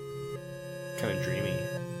different. kind of dreamy.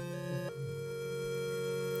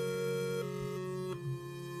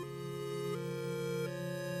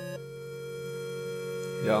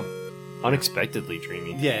 Yeah. Unexpectedly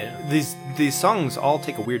dreamy. Yeah, these songs all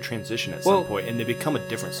take a weird transition at Well- some point, and they become a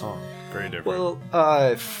different song. Very different.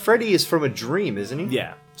 Well, Freddy is from a dream, isn't he?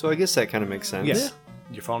 Yeah, So I guess that kind of makes sense. yeah.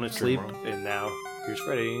 You're falling asleep, wrong. and now here's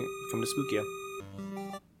Freddy coming to spook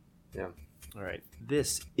you. Yeah. All right,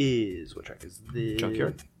 this is what track is this?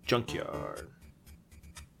 Junkyard? Junkyard.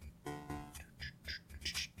 Turn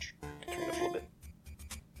it up a little bit.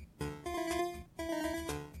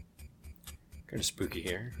 Kind of spooky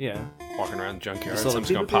here. Yeah. Walking around the junkyard, Just a little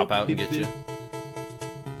something's gonna beep, pop beep, out and beep, get you.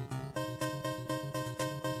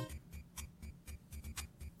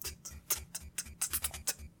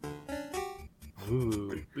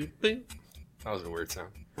 Ooh. Beep, beep. That was a weird sound.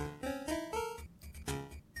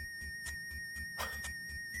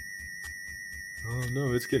 Oh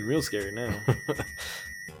no, it's getting real scary now.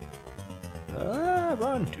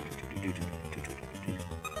 Run.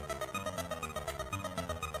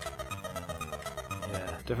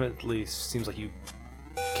 Yeah, definitely seems like you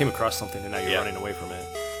came across something and now you're running away from it.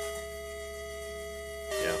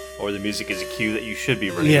 Yeah. Or the music is a cue that you should be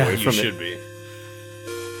running away You from should it. be.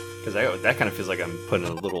 Because that kind of feels like I'm putting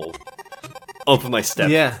a little up in my step.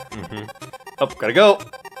 Yeah. Oh, gotta go.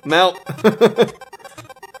 I'm out.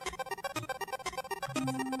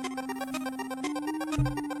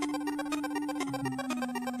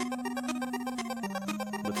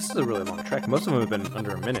 But this is a really long track. Most of them have been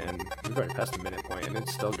under a minute, and we've already passed the minute point, and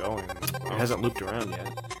it's still going. It hasn't looped around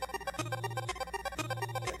yet.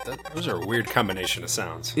 Those are a weird combination of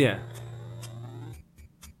sounds. Yeah.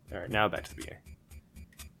 Alright, now back to the beginning.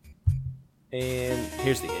 And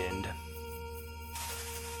here's the end.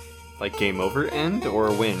 Like game over end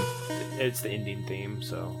or win? It's the ending theme,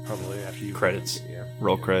 so probably after you... Credits. Yeah.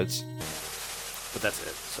 Roll credits. But that's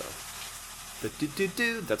it, so... The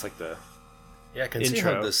do-do-do, that's like the... Yeah, I can see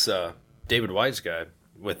Intro. how this David Wise guy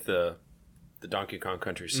with the Donkey Kong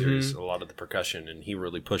Country series, a lot of the percussion, and he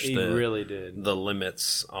really pushed He really did. the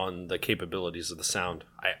limits on the capabilities of the sound.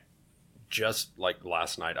 I just like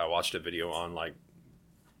last night I watched a video on like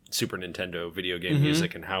Super Nintendo video game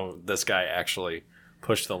music and how this guy actually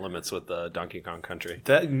pushed the limits with the Donkey Kong Country.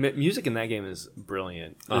 That music in that game is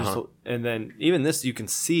brilliant. And then even this, you can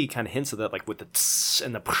see kind of hints of that, like with the tss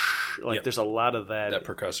and the psh, like Yep. there's a lot of that. That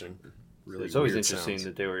percussion. Really It's always weird interesting sounds.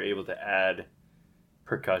 that they were able to add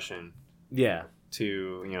percussion Yeah.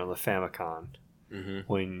 to the Famicom. Mhm.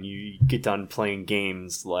 When you get done playing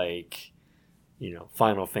games like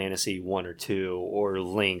Final Fantasy 1 or 2 or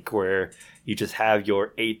Link, where you just have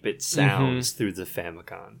your 8-bit sounds through the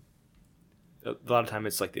Famicom. A lot of time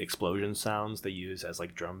it's like the explosion sounds they use as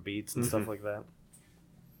like drum beats and stuff like that.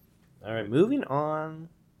 All right, moving on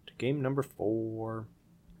to game number 4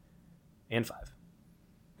 and 5.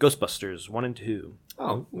 Ghostbusters 1 and 2.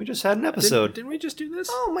 Oh, we just had an episode. Didn't we just do this?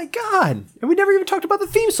 Oh my god! And we never even talked about the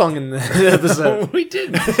theme song in the episode. we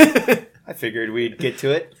didn't. I figured we'd get to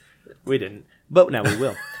it. We didn't, but now we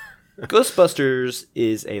will. Ghostbusters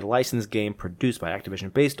is a licensed game produced by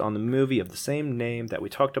Activision based on the movie of the same name that we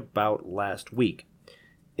talked about last week.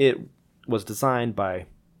 It was designed by...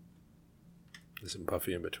 There's some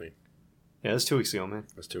Buffy in between. Yeah, that's 2 weeks ago, man.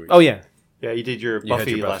 That's 2 weeks. Oh yeah, Yeah, you did your You had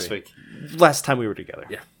Buffy your last Buffy. week. last time we were together.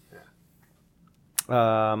 Yeah.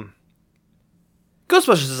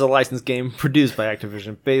 Ghostbusters is a licensed game produced by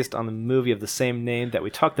Activision based on the movie of the same name that we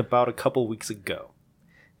talked about a couple weeks ago.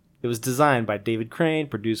 It was designed by David Crane,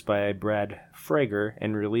 produced by Brad Frager,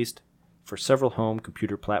 and released for several home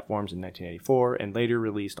computer platforms in 1984 and later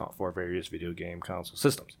released for various video game console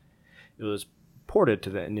systems. It was ported to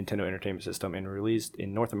the Nintendo Entertainment System and released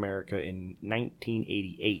in North America in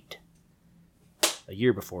 1988, a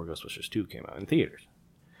year before Ghostbusters 2 came out in theaters.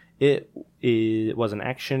 It was an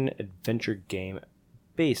action-adventure game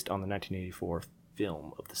based on the 1984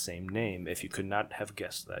 film of the same name, if you could not have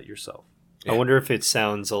guessed that yourself. I wonder if it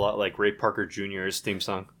sounds a lot like Ray Parker Jr.'s theme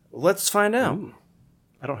song. Let's find out.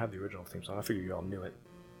 I don't have the original theme song. I figure you all knew it.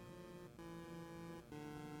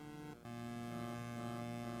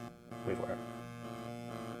 Wait for it.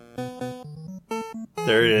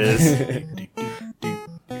 There it is.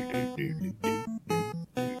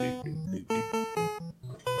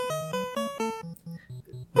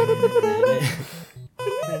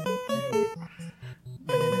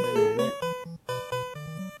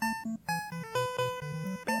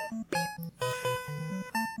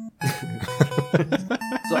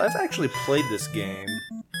 So I've actually played this game.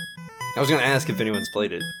 I was going to ask if anyone's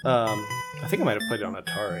played it. I think I might have played it on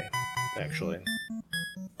Atari, actually.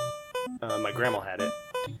 My grandma had it.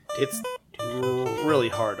 It's really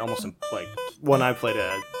hard, almost like when I played it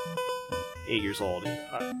at 8 years old,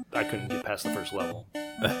 I couldn't get past the first level.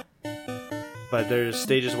 But there's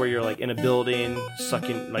stages where you're like in a building,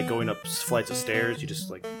 sucking, like going up flights of stairs. You just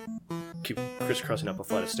like keep crisscrossing up a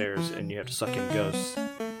flight of stairs, and you have to suck in ghosts.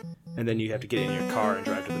 And then you have to get in your car and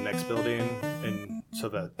drive to the next building. And so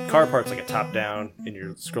the car part's like a top down, and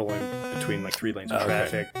you're scrolling between like 3 lanes of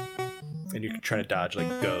traffic. And you're trying to dodge like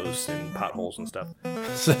ghosts and potholes and stuff.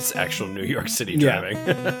 So that's actual New York City Yeah.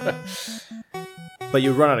 driving. But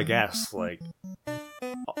you run out of gas like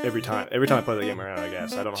every time. Every time I play the game, I run out of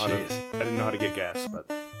gas. I don't know how to. I didn't know how to get gas, but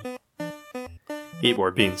Eat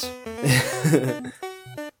more beans.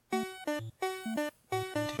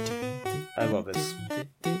 I love this.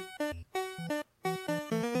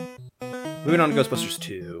 Moving on to Ghostbusters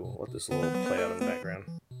 2. Let this little play out in the background.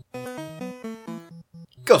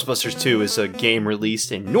 Ghostbusters 2 is a game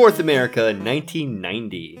released in North America in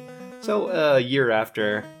 1990. So, a year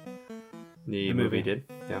after the movie did.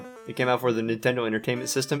 Yeah. It came out for the Nintendo Entertainment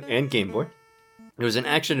System and Game Boy. It was an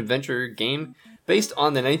action-adventure game based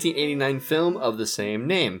on the 1989 film of the same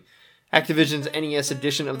name. Activision's NES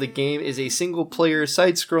edition of the game is a single-player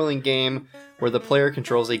side-scrolling game where the player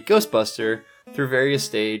controls a Ghostbuster through various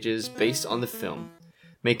stages based on the film,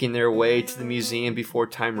 making their way to the museum before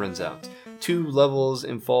time runs out. 2 levels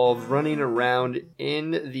involve running around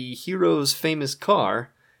in the hero's famous car,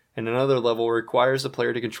 and another level requires the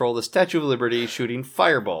player to control the Statue of Liberty shooting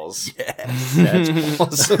fireballs. Yes. That's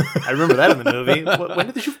awesome. I remember that in the movie. When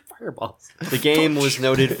did they shoot fireballs? The game was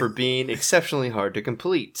noted for being exceptionally hard to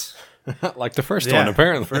complete. Like the first one,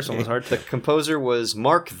 apparently. The first one was hard The to... composer was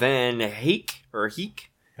Mark Van Heek, or Heek?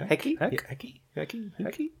 Hecky?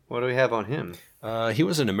 Hecky? What do we have on him? He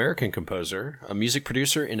was an American composer, a music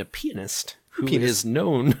producer, and a pianist who is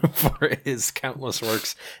known for his countless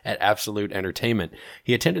works at Absolute Entertainment.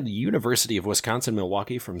 He attended the University of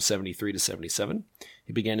Wisconsin-Milwaukee from 73 to 77.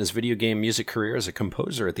 He began his video game music career as a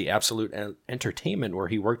composer at the Absolute Entertainment, where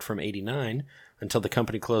he worked from 89 until the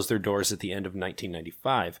company closed their doors at the end of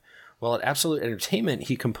 1995. While at Absolute Entertainment,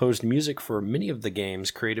 he composed music for many of the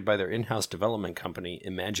games created by their in-house development company,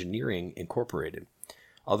 Imagineering Incorporated.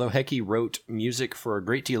 Although Hecky wrote music for a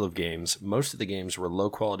great deal of games, most of the games were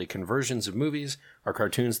low-quality conversions of movies or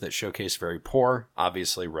cartoons that showcased very poor,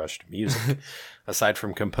 obviously rushed music. Aside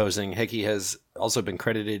from composing, Hecky has also been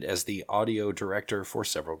credited as the audio director for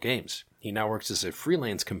several games. He now works as a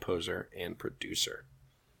freelance composer and producer.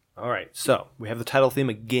 All right, so we have the title theme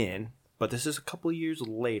again, but this is a couple years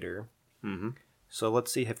later. Mm-hmm. So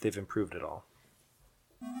let's see if they've improved it all.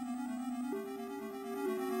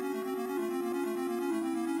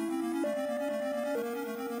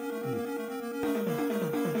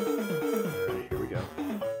 Alright, here we go.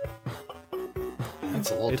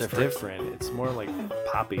 It's a little It's different. different. It's more like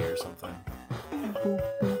poppy or something.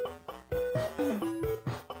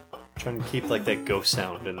 Trying to keep like that ghost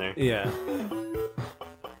sound in there. Yeah.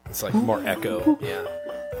 It's like more echo. Yeah.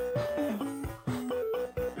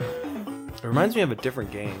 It reminds me of a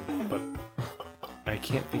different game, but I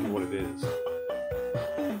can't think of what it is.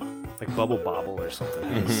 Like Bubble Bobble or something.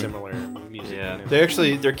 It has similar music. Yeah, in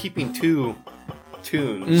it. they're keeping 2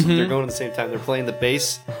 tunes. They're going at the same time. They're playing the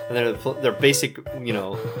bass and they're basic, you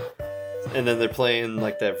know, and then they're playing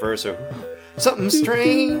like that verse of something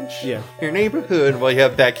strange. Yeah. Your neighborhood. While you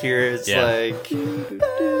have back here, it's Yeah. like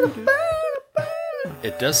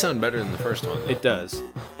It does sound better than the first one. It does.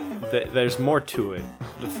 There's more to it.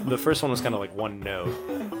 The first one was kind of like one note,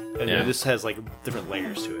 and Yeah. this has like different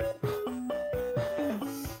layers to it.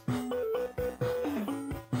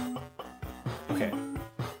 Okay.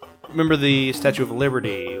 Remember the Statue of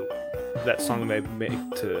Liberty? That song they make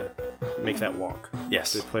to make that walk.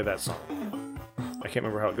 Yes. They play that song. I can't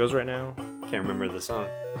remember how it goes right now. can't remember the song.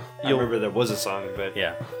 I You'll- remember there was a song, but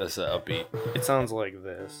Yeah, that's upbeat. It sounds like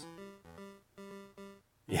this.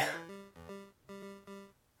 Yeah.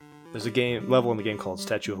 There's a game level in the game called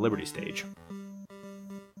Statue of Liberty Stage.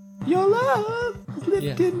 Your love is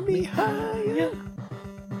lifting me higher.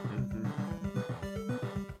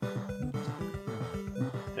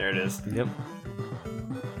 there it is. Yep.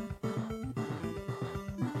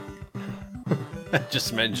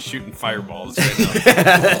 Just imagine shooting fireballs right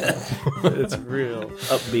now. It's real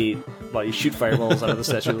upbeat while you shoot fireballs out of the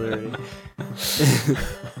Statue of Liberty.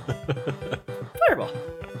 Fireball!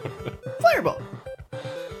 Fireball!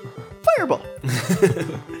 Fireball!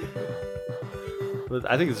 But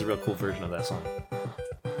I think it's a real cool version of that song.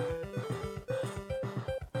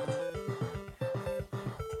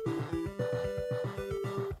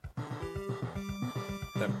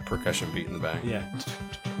 That percussion beat in the back. Yeah.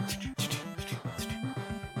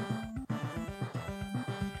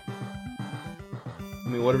 I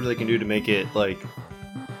mean, whatever they can do to make it like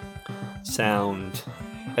sound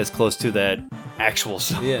as close to that actual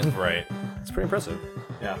song. Yeah. Right. It's pretty impressive.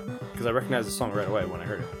 Yeah. Because I recognized the song right away when I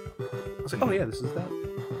heard it. I was like, oh yeah, this is that.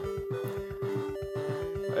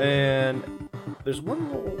 And there's one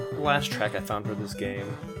little last track I found for this game.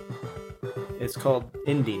 It's called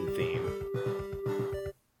Ending Theme.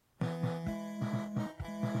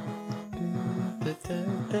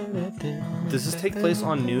 Does this take place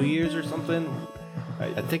on New Year's or something?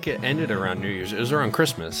 I think it ended around New Year's. It was around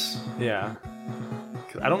Christmas. Yeah.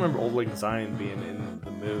 'Cause I don't remember Old Lang Syne being in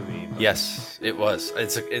the movie. but- Yes, it was.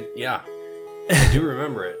 Yeah. I do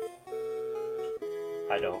remember it.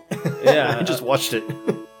 I don't. Yeah. I just watched it.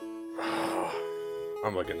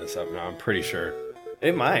 I'm looking this up now. I'm pretty sure.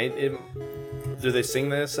 It might. Do they sing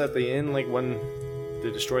this at the end, like when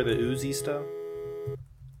they destroy the Uzi stuff?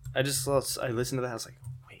 I listened to that. I was like,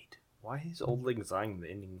 wait, why is Old Lang Syne the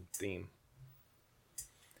ending theme?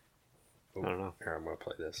 I don't know. Here, I'm going to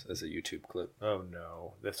play this as a YouTube clip. Oh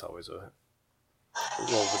no, that's always a roll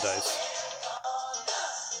the dice.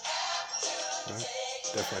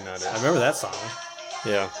 Definitely not I it. remember that song.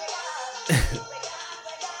 Yeah.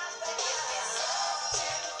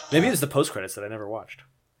 Maybe it was the post credits that I never watched.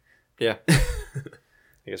 Yeah. I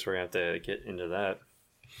guess we're going to have to get into that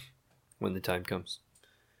when the time comes.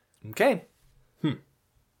 Okay.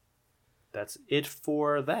 That's it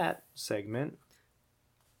for that segment.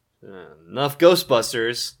 Enough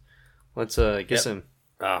Ghostbusters. Let's get some.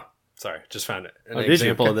 Ah, sorry. Just found it. An Oh, did you?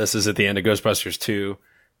 example of this is at the end of Ghostbusters 2.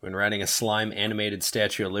 When riding a slime animated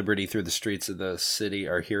Statue of Liberty through the streets of the city,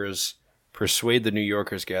 our heroes persuade the New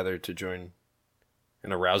Yorkers gathered to join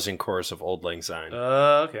an arousing chorus of Old Lang Syne.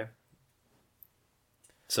 Okay.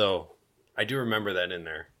 So, I do remember that in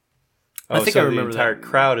there. I think I remember the entire that.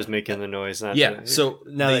 crowd is making the noise. Not Yeah, the- so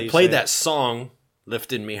Now that they you played say that it. song,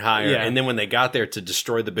 Lifted Me Higher, Yeah. and then when they got there to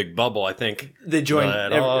destroy the big bubble, I think... They joined.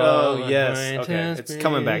 Let Oh, all yes. my Okay. tears It's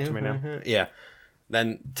coming back to me now. be- Yeah.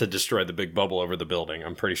 Then to destroy the big bubble over the building.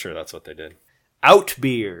 I'm pretty sure that's what they did. Out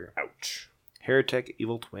beer. Ouch. Heretic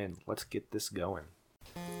Evil Twin. Let's get this going.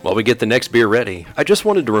 While we get the next beer ready, I just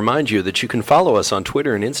wanted to remind you that you can follow us on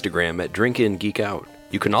Twitter and Instagram at DrinkInGeekOut.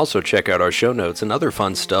 You can also check out our show notes and other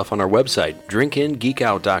fun stuff on our website,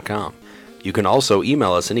 drinkingeekout.com. You can also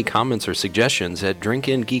email us any comments or suggestions at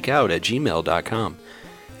drinkingeekout@gmail.com.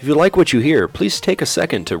 If you like what you hear, please take a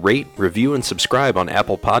second to rate, review, and subscribe on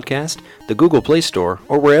Apple Podcast, the Google Play Store,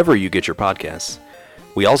 or wherever you get your podcasts.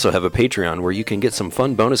 We also have a Patreon where you can get some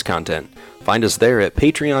fun bonus content. Find us there at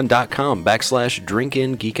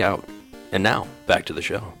patreon.com/drinkingeekout. And now, back to the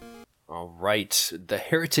show. All right, the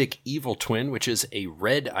Heretic Evil Twin, which is a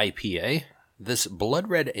red IPA. This blood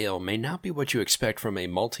red ale may not be what you expect from a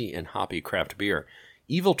malty and hoppy craft beer.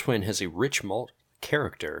 Evil Twin has a rich malt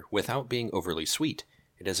character without being overly sweet.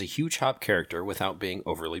 It has a huge hop character without being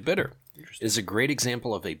overly bitter. It is a great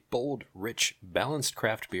example of a bold, rich, balanced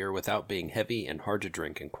craft beer without being heavy and hard to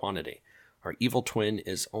drink in quantity. Our Evil Twin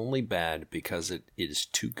is only bad because it is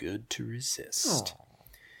too good to resist.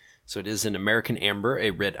 So it is an American Amber,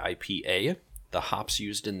 a red IPA. The hops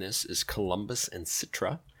used in this is Columbus and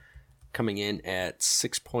Citra, coming in at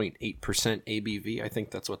 6.8% ABV. I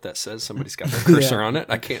think that's what that says. Somebody's got their cursor on it.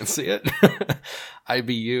 I can't see it.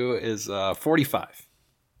 IBU is 45.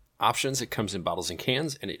 Options, it comes in bottles and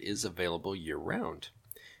cans, and it is available year-round.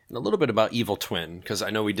 And a little bit about Evil Twin, because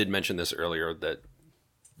I know we did mention this earlier, that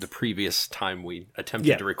the previous time we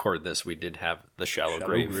attempted to record this, we did have the Shallow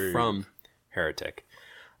Grave from Heretic.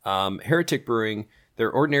 Heretic Brewing,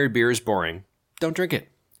 their ordinary beer is boring. Don't drink it.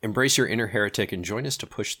 Embrace your inner heretic and join us to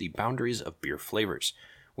push the boundaries of beer flavors.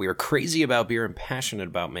 We are crazy about beer and passionate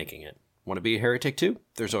about making it. Want to be a heretic too?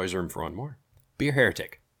 There's always room for one more. Be a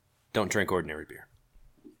heretic. Don't drink ordinary beer.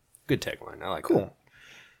 Good tagline. I like that. Cool.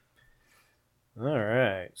 All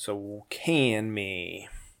right. So can me.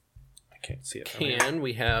 I can't see it. from here. Can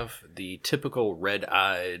we have the typical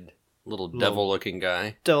red-eyed little devil-looking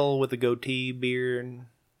guy? Dull with a goatee, beard,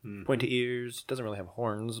 pointy ears. Doesn't really have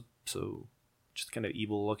horns, so just kind of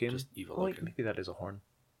evil looking. Just evil Well, looking. Maybe that is a horn.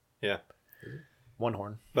 Yeah. One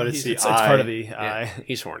horn. But it's the it's part of eye. the eye.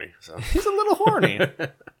 He's horny. So. He's a little horny.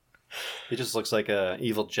 He just looks like a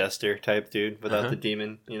evil jester type dude without the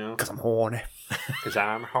demon, you know? Because I'm horny. Because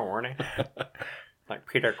I'm horny. Like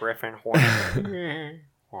Peter Griffin, horny.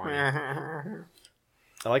 I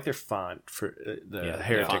like their font for the Yeah,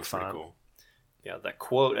 heretic font's pretty font. cool. Yeah, that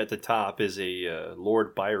quote at the top is a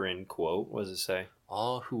Lord Byron quote. What does it say?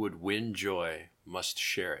 All who would win joy must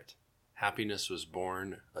share it. Happiness was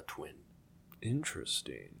born a twin.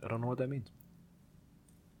 Interesting. I don't know what that means.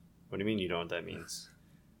 What do you mean you know what that means?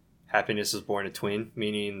 Happiness is born a twin,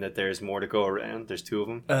 meaning that there's more to go around. There's two of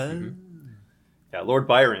them. Yeah, Lord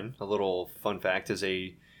Byron, a little fun fact, is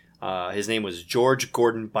his name was George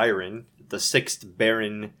Gordon Byron, the 6th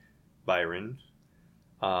Baron Byron,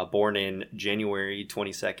 born in January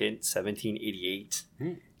 22nd, 1788.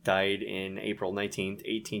 Died in April 19th,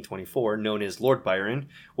 1824, known as Lord Byron,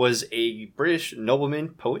 was a British nobleman,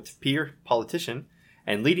 poet, peer, politician,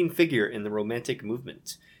 and leading figure in the Romantic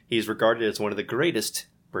movement. He is regarded as one of the greatest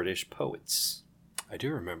British poets. I do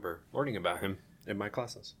remember learning about him in my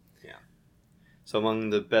classes. So among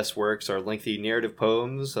the best works are lengthy narrative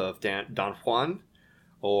poems of Don Juan,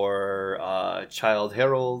 or Childe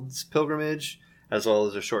Harold's Pilgrimage, as well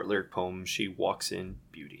as a short lyric poem, She Walks in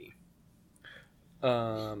Beauty.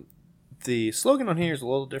 The slogan on here is a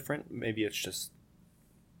little different. Maybe it's just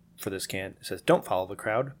for this can. It says, "Don't follow the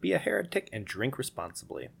crowd, be a heretic, and drink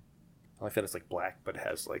responsibly." I like that it's like black, but it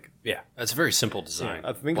has like... Yeah, that's a very simple design.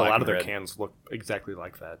 I think Black a lot and of their red. cans look exactly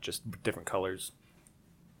like that, just different colors.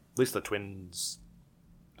 At least the Twins,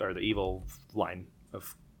 or the Evil line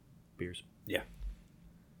of beers. Yeah.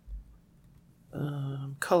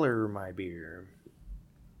 Color my beer.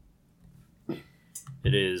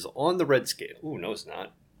 It is on the red scale. Ooh, no, it's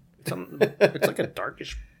not. It's like a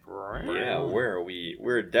darkish brown. Yeah, where are we?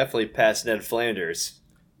 We're definitely past Ned Flanders.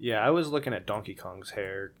 Yeah, I was looking at Donkey Kong's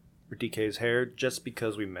hair, or DK's hair, just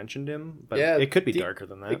because we mentioned him, but Yeah, it could be darker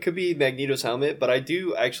than that. It could be Magneto's helmet, but I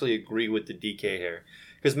do actually agree with the DK hair.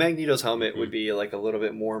 Because Magneto's helmet would be like a little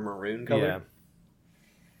bit more maroon color. Yeah.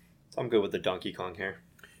 I'm good with the Donkey Kong hair.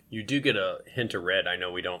 You do get a hint of red. I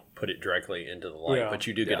know we don't put it directly into the light, Yeah. but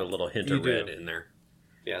you do get a little hint You of red do. in there.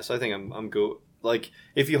 Yeah, so I think I'm good. Like,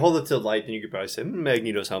 if you hold it to the light, then you could probably say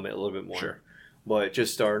Magneto's helmet a little bit more. Sure. But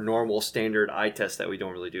just our normal standard eye test that we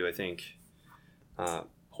don't really do, I think,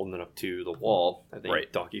 holding it up to the wall, I think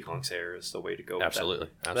Right. Donkey Kong's hair is the way to go. with Absolutely.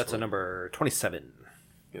 That's a number 27.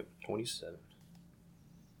 that. Yep, 27.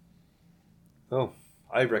 Oh,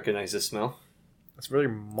 I recognize this smell. It's really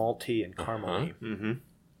malty and caramely. Mm-hmm.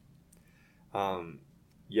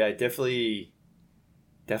 Yeah, it definitely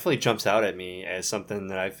jumps out at me as something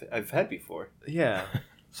that I've had before. Yeah.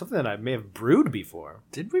 Something that I may have brewed before.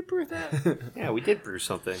 Did we brew that? Yeah, we did brew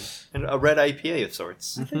something, and a red IPA of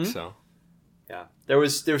sorts. I think so. Yeah, there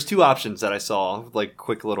was two options that I saw. Like,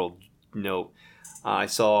 quick little note, I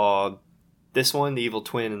saw this one, the Evil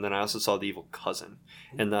Twin, and then I also saw the Evil Cousin.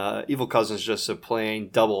 And the Evil Cousin is just a plain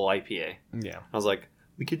double IPA. Yeah. I was like,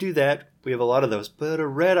 we could do that. We have a lot of those, but a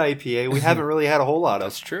red IPA we haven't really had a whole lot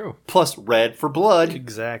That's of. true. Plus red for blood.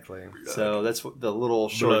 Exactly. So that's what the little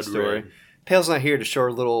short Blood story. red. Pale's not here to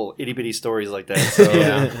short little itty bitty stories like that. So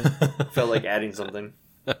Yeah. felt like adding something.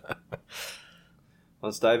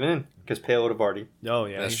 Let's dive in, because Pale would have already. Oh,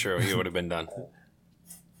 yeah. That's true. He would have been done.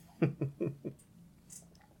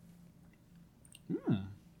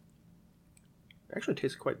 Actually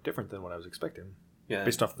tastes quite different than what I was expecting, Yeah.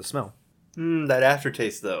 based off the smell. That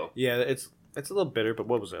aftertaste though. Yeah, it's a little bitter, but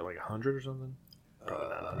what was it, like 100 or something? Probably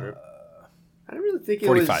not 100. I didn't really think it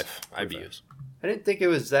 45 was. IBUs. I didn't think it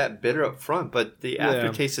was that bitter up front, but the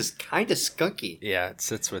aftertaste is kind of skunky. Yeah, it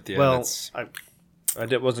sits with you. Well,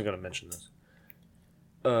 That's- wasn't going to mention this.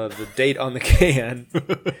 The date on the can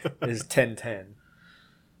is 10/10.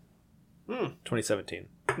 2017.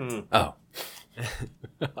 oh.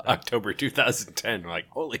 October 2010. Like,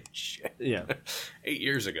 holy shit. Yeah. 8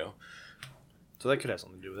 years ago. So that could have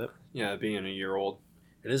something to do with it. Yeah, being a year old.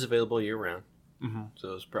 It is available year round. Mm-hmm. So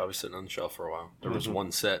it was probably sitting on the shelf for a while. There was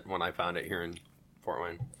one set when I found it here in Fort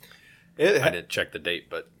Wayne. I didn't check the date,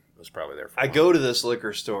 but it was probably there for a I while. go to this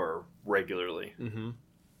liquor store regularly, Mm-hmm.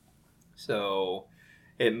 so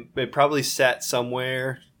it probably sat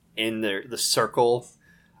somewhere in the circle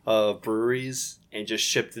of breweries and just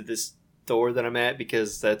shipped to this store that I'm at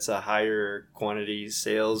because that's a higher quantity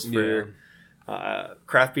sales for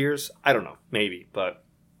craft beers. I don't know, maybe, but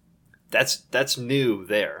that's new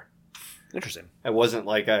there. Interesting. It wasn't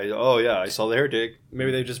like I saw the hair dig.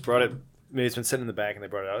 Maybe they just brought it. Maybe it's been sitting in the back and they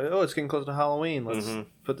brought it out. Oh, it's getting close to Halloween. Let's Mhm.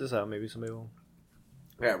 put this out. Maybe somebody will.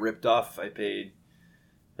 I got ripped off if I paid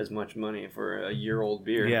as much money for a year-old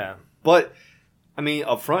beer. Yeah. But, I mean,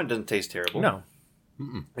 up front, it doesn't taste terrible. No.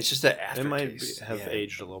 It's just that It might aftertaste. have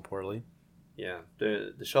aged a little poorly. Yeah,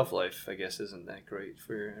 the shelf life, I guess, isn't that great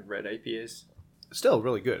for red IPAs. Still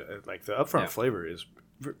really good. Like the upfront Yeah. flavor is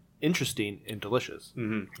interesting and delicious.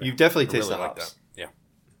 Mm-hmm. You definitely I taste really the like hops. that. Yeah.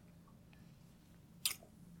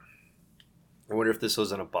 I wonder if this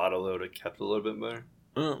was in a bottle, though, it kept a little bit better.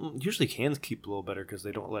 Usually cans keep a little better because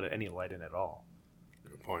they don't let any light in at all.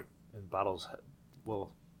 Good point. And bottles,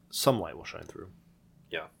 some light will shine through.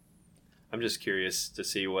 I'm just curious to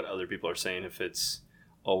see what other people are saying, if it's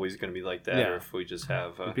always going to be like that, Yeah. or if we just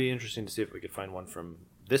have... It'd be interesting to see if we could find one from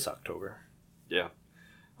this October. Yeah.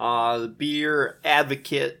 The Beer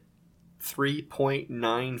Advocate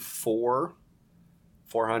 3.94,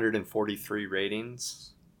 443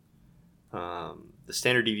 ratings. The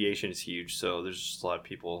standard deviation is huge, so there's just a lot of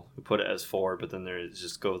people who put it as 4, but then there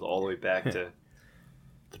just goes all the way back to...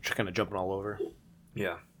 They're kind of jumping all over.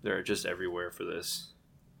 Yeah, they're just everywhere for this.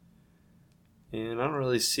 And I don't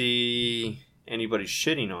really see anybody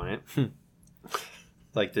shitting on it.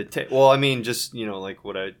 Like well, I mean, just, like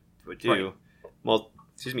what I would do. Right.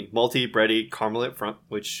 Multi bready caramel up front,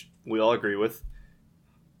 which we all agree with.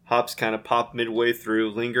 Hops kind of pop midway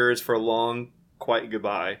through, lingers for a long, quiet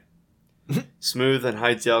goodbye. Smooth and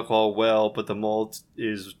hides the alcohol well, but the malt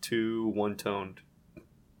is too one-toned.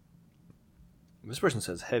 This person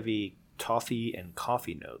says heavy toffee and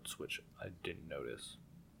coffee notes, which I didn't notice.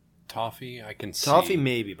 Toffee, I can see. Toffee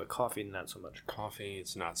maybe, but coffee not so much. Coffee,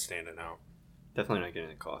 it's not standing out. Definitely not getting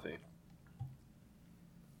the coffee.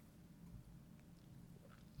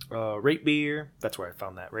 Rate beer. That's where I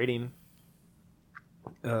found that rating.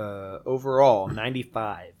 Overall,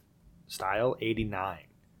 95. Style, 89.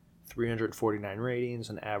 349 ratings,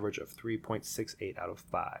 an average of 3.68 out of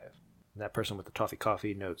 5. And that person with the toffee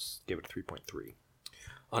coffee notes gave it a 3.3.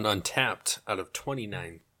 On Untapped, out of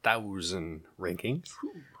 29,000 rankings,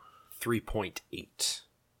 3.8.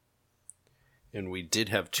 And we did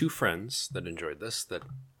have 2 friends that enjoyed this that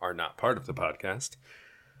are not part of the podcast.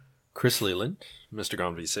 Chris Leland, Mr.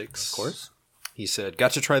 Gone V6. Of course. He said,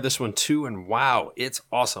 got to try this one too, and wow, it's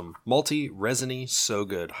awesome. Malty, resiny, so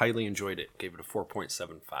good. Highly enjoyed it. Gave it a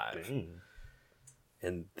 4.75.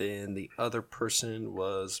 And then the other person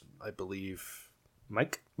was, I believe,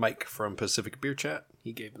 Mike from Pacific Beer Chat.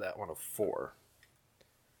 He gave that one a 4.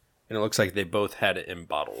 And it looks like they both had it in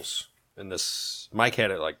bottles. And this, Mike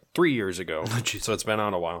had it like 3 years ago, so it's been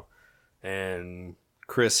on a while. And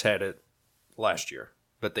Chris had it last year,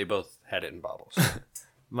 but they both had it in bottles.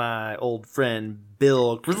 My old friend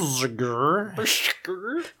Bill Krusiger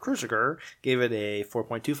gave it a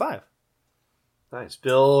 4.25. Nice.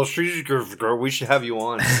 Bill, we should have you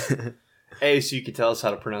on. A, so you can tell us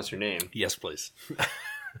how to pronounce your name. Yes, please.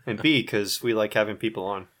 And B, because we like having people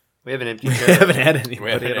on. We have an empty We chair. haven't had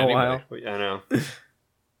anybody in a anybody. while. I know.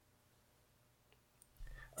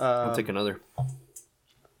 I'll take another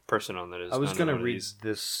person on that is. I was going to read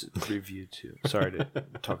this review too. Sorry to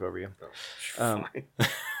talk over you.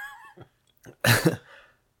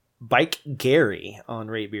 Bike Gary on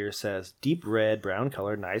Rate Beer says, deep red, brown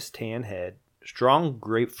color, nice tan head, strong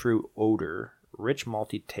grapefruit odor, rich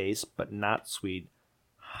malty taste, but not sweet,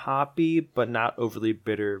 hoppy, but not overly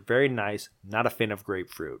bitter, very nice, not a fan of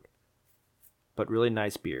grapefruit, but really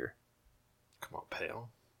nice beer. Come on, Pale.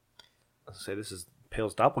 I'll say this is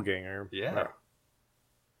Pale's doppelganger. Yeah.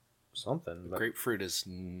 Something. But Grapefruit is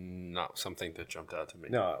not something that jumped out to me.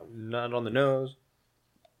 no, not on the nose.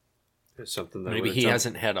 It's something that Maybe would've he jumped-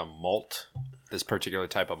 hasn't had a malt, this particular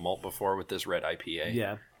type of malt before with this red IPA.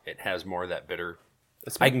 Yeah. It has more of that bitter.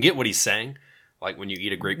 I can get what he's saying. Like when you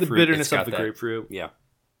eat a grapefruit, The bitterness it's got of the that- grapefruit. Yeah.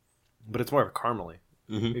 But it's more of a caramely.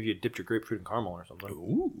 Mhm. If you dipped your grapefruit in caramel or something.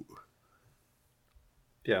 Ooh.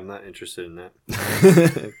 Yeah, I'm not interested in that.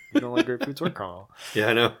 You don't like grapefruits or caramel. Yeah,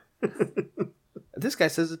 I know. This guy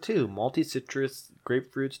says it too. Malty citrus,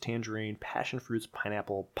 grapefruits, tangerine, passion fruits,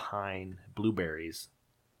 pineapple, pine, blueberries.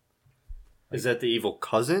 Is that the evil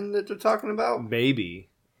cousin that they're talking about? Maybe.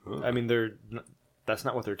 Huh. I mean, that's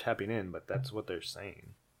not what they're tapping in, but that's what they're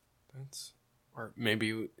saying. That's, or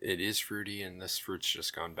maybe it is fruity and this fruit's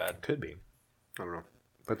just gone bad. Could be. I don't know.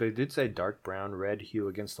 But they did say dark brown, red hue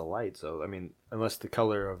against the light. So, I mean, unless the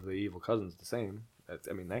color of the evil cousin's the same, that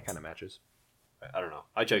kind of matches. I don't know.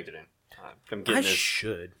 I checked it in. I'm getting this.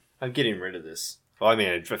 should. I'm getting rid of this. Well, I mean,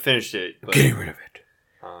 I finished it, but rid of it.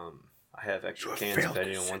 I have extra You have cans failed if to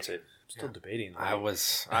anyone wants it. Still debating. I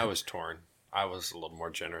was torn. I was a little more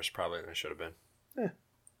generous probably than I should have been.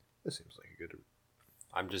 This seems like a good.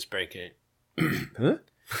 I'm just breaking Huh?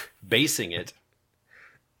 basing it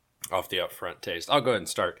off the upfront taste. I'll go ahead and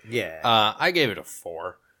start. Yeah. I gave it a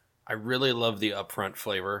 4. I really love the upfront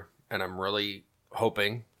flavor, and I'm really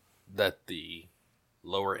hoping that the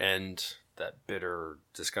lower end, that bitter,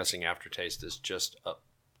 disgusting aftertaste, is just up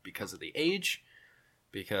because of the age.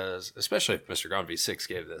 Because, especially if Mr. Gone V6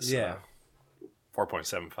 gave this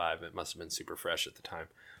 4.75, it must have been super fresh at the time.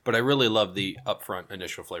 But I really love the upfront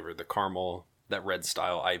initial flavor, the caramel, that red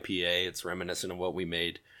style IPA. It's reminiscent of what we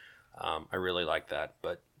made. I really like that.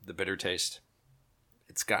 But the bitter taste,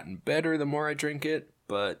 it's gotten better the more I drink it,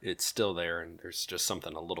 but it's still there, and there's just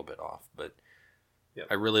something a little bit off. But Yep.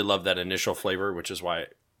 I really love that initial flavor, which is why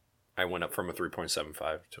I went up from a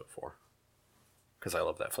 3.75 to a 4. Because I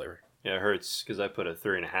love that flavor. Yeah, it hurts because I put a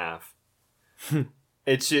 3.5.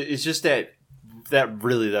 It's just that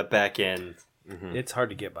back end. It's hard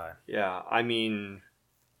to get by. Yeah, I mean,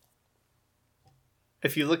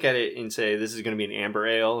 if you look at it and say this is going to be an amber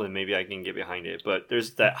ale, then maybe I can get behind it. But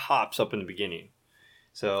there's that hops up in the beginning,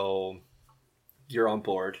 so you're on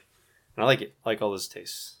board. And I like it. I like all those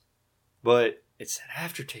tastes, but it's that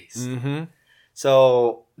aftertaste. Mm-hmm.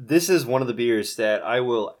 So this is one of the beers that I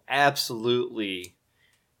will absolutely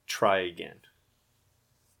try again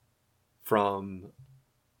from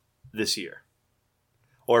this year.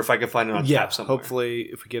 or if I can find it on tap somewhere. hopefully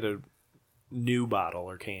if we get a new bottle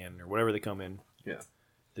or can or whatever they come in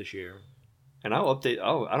this year. And I'll update.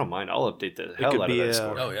 Oh, I don't mind. I'll update the hell out of that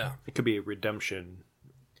score. Oh, yeah. It could be a redemption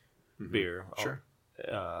beer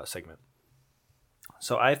segment.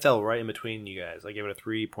 So I fell right in between you guys. I gave it a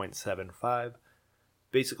 3.75,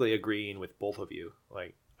 basically agreeing with both of you.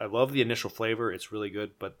 Like, I love the initial flavor. It's really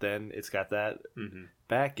good, but then it's got that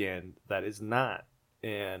back end that is not.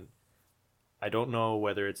 And I don't know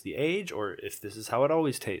whether it's the age or if this is how it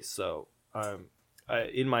always tastes. So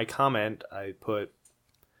in my comment, I put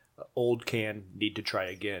old can, need to try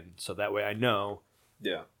again. So that way I know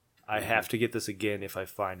I have to get this again if I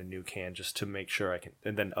find a new can, just to make sure I can,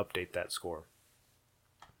 and then update that score.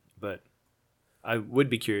 But I would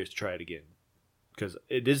be curious to try it again because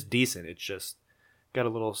it is decent. It's just got a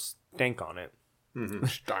little stank on it.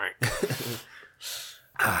 Stank.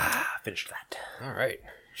 Finished that. All right.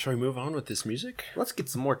 Shall we move on with this music? Let's get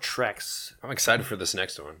some more tracks. I'm excited for this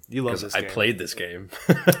next one. You love 'cause this I game. played this game.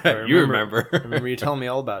 I You remember. I remember you telling me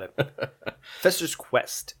all about it. Fester's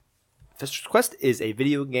Quest. Fester's Quest is a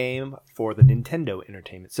video game for the Nintendo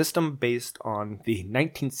Entertainment System based on the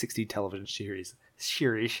 1960 television series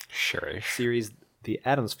The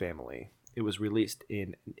Addams Family. It was released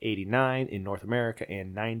in 89 in North America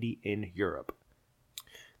and 90 in Europe.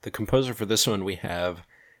 The composer for this one we have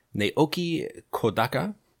Naoki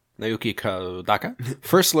Kodaka.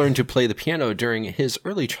 First learned to play the piano during his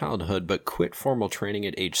early childhood, but quit formal training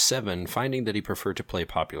at age 7, finding that he preferred to play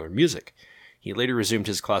popular music. He later resumed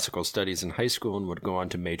his classical studies in high school and would go on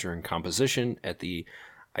to major in composition at the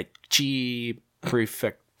Aichi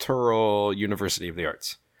Prefectural University of the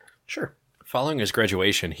Arts. Sure. Following his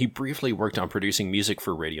graduation, he briefly worked on producing music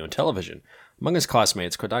for radio and television. Among his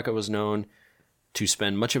classmates, Kodaka was known to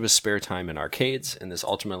spend much of his spare time in arcades, and this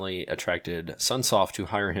ultimately attracted Sunsoft to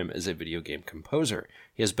hire him as a video game composer.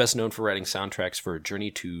 He is best known for writing soundtracks for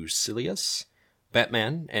Journey to Silius,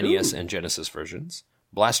 Batman, NES and Genesis versions,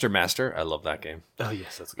 Blaster Master, I love that game, Oh,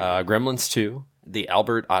 yes, that's good. Gremlins 2, the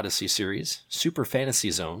Albert Odyssey series, Super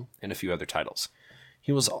Fantasy Zone, and a few other titles.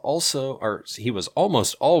 He was almost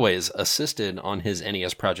always assisted on his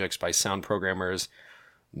NES projects by sound programmers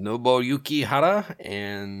Nobuyuki Hara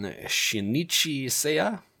and Shinichi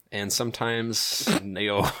Seiya, and sometimes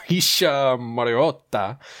Naohisa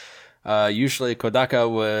Mariota. Usually Kodaka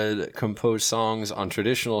would compose songs on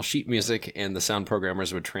traditional sheet music, and the sound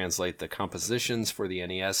programmers would translate the compositions for the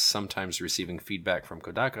NES, sometimes receiving feedback from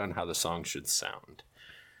Kodaka on how the song should sound.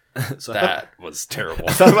 So That was terrible.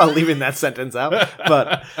 I thought about leaving that sentence out,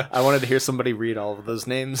 but I wanted to hear somebody read all of those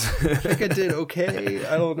names. I think I did okay.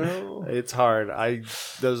 I don't know. It's hard.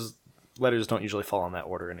 Those letters don't usually fall in that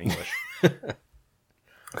order in English.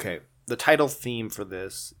 Okay, the title theme for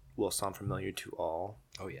this will sound familiar to all.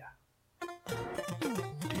 Oh, yeah.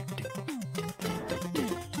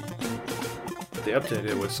 They updated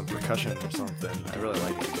it with some percussion or something. I really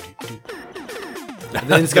like it. And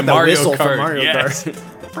then it's got the Mario whistle Kart, from Mario yes.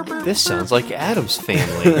 Kart. This sounds like Addams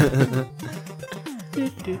Family.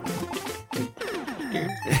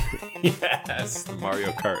 Yes, the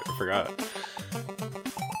Mario Kart. I forgot.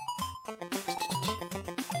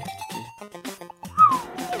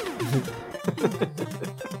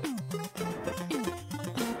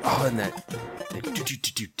 Oh, and that.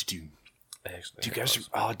 Do you guys?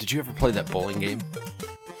 Oh, did you ever play that bowling game?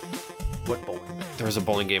 What bowling? There was a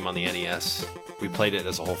bowling game on the NES. We played it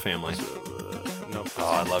as a whole family. No. Oh,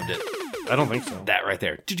 I loved it. I don't think so. That right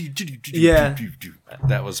there. Yeah.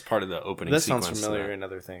 That was part of the opening That sequence. sounds familiar in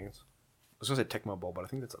other things. I was going to say Tecmo Bowl, but I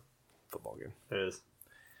think that's a football game. It is.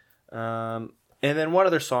 And then one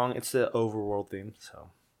other song. It's the overworld theme. So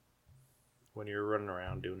when you're running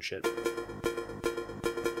around doing shit.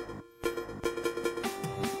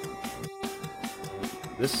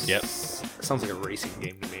 This sounds like a racing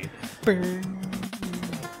game to me.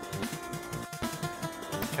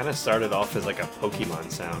 Kind of started off as like a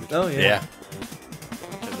Pokemon sound, Oh Yeah.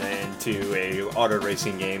 and then to a auto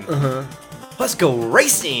racing game. Uh-huh. Let's go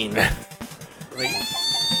racing!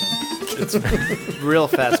 It's real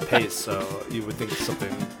fast paced, so you would think it's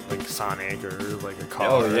something like Sonic or like a car.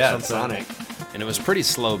 Oh or yeah, something. Sonic. And it was pretty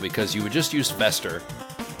slow because you would just use Fester,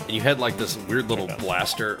 and you had like this weird little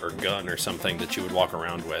blaster or gun or something that you would walk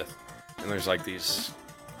around with. And there's like these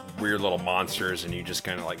weird little monsters, and you just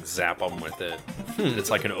kind of like zap them with it.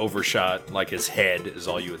 It's like an overshot, like his head is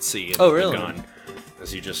all you would see in Oh, the really? gun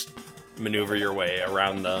as you just maneuver your way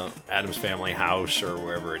around the Addams Family house or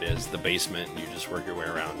wherever it is, the basement, and you just work your way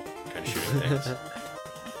around kind of shooting things.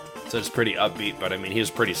 So it's pretty upbeat, but I mean, he's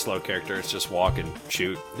a pretty slow character. It's just walk and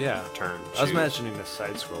shoot, Yeah. turn, I was shoot. imagining a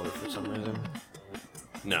side scroller for some reason.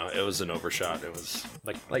 No, it was an overshot. It was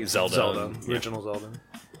like Zelda. Yeah. Original Zelda.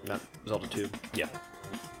 Not Zelda 2. Yeah.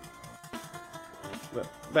 But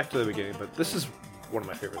back to the beginning, but this is one of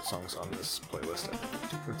my favorite songs on this playlist.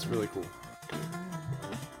 It's really cool.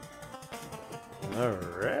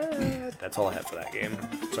 Alright. That's all I have for that game.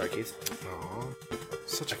 Sorry, Keith.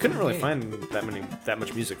 Such I couldn't really find that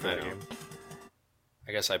much music for I that know. game.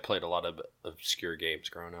 I guess I played a lot of obscure games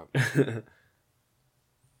growing up.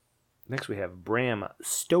 Next we have Bram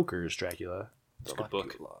Stoker's Dracula. It's a good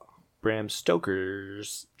book. Bram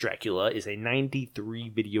Stoker's Dracula is a 93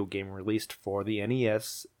 video game released for the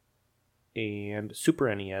NES and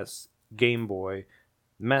Super NES, Game Boy,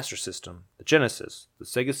 Master System, the Genesis, the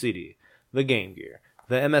Sega CD, the Game Gear,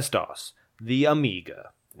 the MS-DOS, the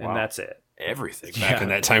Amiga, and Wow. that's it. Everything back in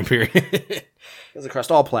that time period. It was across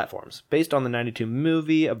all platforms, based on the 92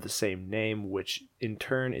 movie of the same name, which in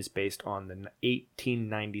turn is based on the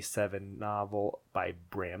 1897 novel by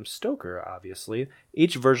Bram Stoker, obviously.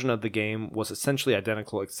 Each version of the game was essentially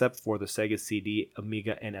identical except for the Sega CD,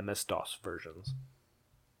 Amiga, and MS-DOS versions.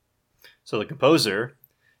 So the composer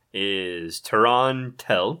is Turan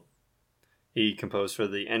Tell. He composed for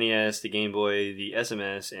the NES, the Game Boy, the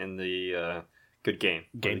SMS, and the Good Game.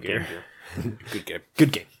 Game Or the Gear. Good game.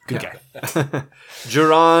 Good game. Good guy.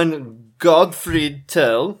 Jeroen Godfried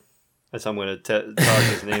Tell. That's how I'm going to talk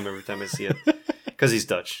his name every time I see it. Because he's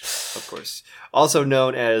Dutch, of course. Also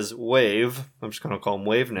known as Wave. I'm just going to call him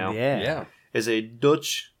Wave now. Yeah. Is a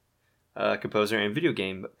Dutch composer and video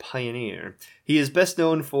game pioneer. He is best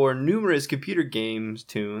known for numerous computer games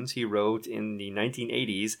tunes he wrote in the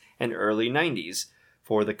 1980s and early 90s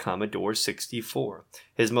for the Commodore 64.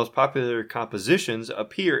 His most popular compositions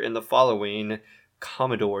appear in the following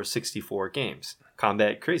Commodore 64 games: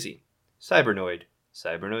 Combat Crazy, Cybernoid,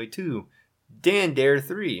 Cybernoid 2, Dan Dare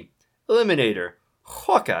 3, Eliminator,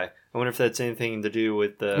 Hawkeye. I wonder if that's anything to do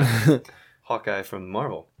with Hawkeye from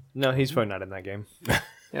Marvel. No, he's probably not in that game.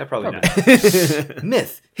 Yeah, probably not.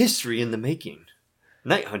 Myth, History in the Making,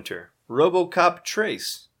 Night Hunter, RoboCop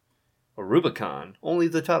Trace, or Rubicon, only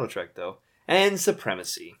the title track though, and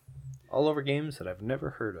Supremacy. All over games that I've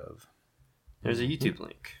never heard of. There's a YouTube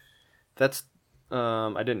link. That's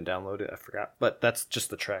I didn't download it, I forgot, but that's just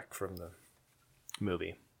the track from the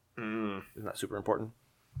movie. Isn't that super important?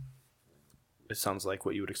 It sounds like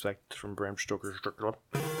what you would expect from Bram Stoker's Dracula.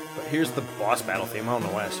 But here's the boss battle theme. I don't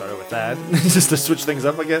know why I started with that. Just to switch things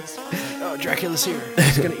up, I guess. Oh, Dracula's here.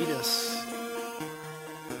 He's gonna eat us.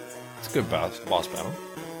 It's a good boss battle.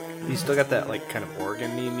 You still got that like kind of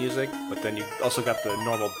organ-y music, but then you also got the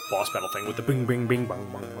normal boss battle thing with the bing bing bing bang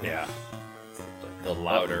bang. Bang. Yeah. The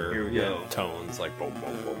louder Here we go. tones, like boom,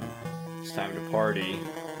 boom, boom. It's time to party.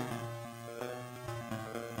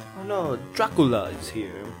 Oh no, Dracula is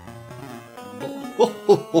here.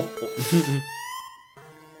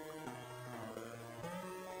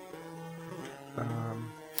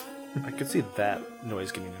 I could see that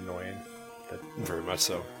noise getting annoying. Very much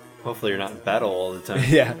so. Hopefully you're not in battle all the time.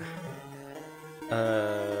 Yeah.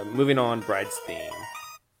 Moving on, Bride's theme.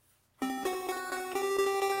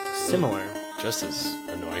 Similar. Just as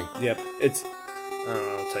annoying. Yep, it's.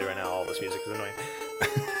 I'll tell you right now, all this music is annoying.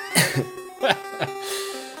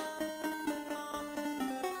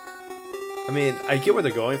 I mean, I get what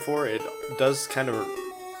they're going for. It does kind of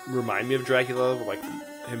remind me of Dracula, like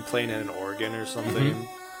him playing in an organ or something.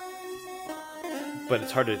 But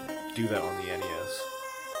it's hard to do that on the NES.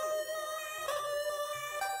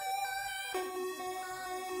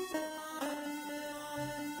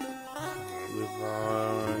 Move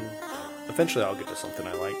on. Eventually, I'll get to something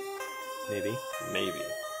I like. Maybe. Maybe.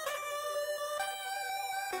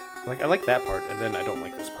 Like I like that part, and then I don't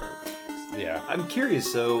like this part. Yeah. I'm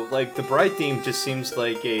curious, though, like, the Bride theme just seems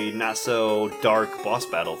like a not-so-dark boss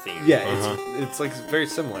battle theme. Yeah, it's like very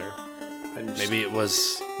similar. And just- Maybe it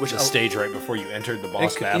was Which the I'll- stage right before you entered the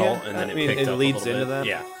boss could- battle, yeah, and then I it mean, picked it up leads a little into bit. that.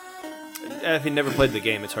 Yeah. And if you never played the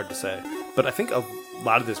game, it's hard to say. But I think a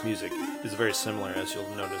lot of this music is very similar, as you'll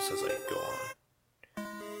notice as I go on.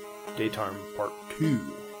 Daytime Part 2.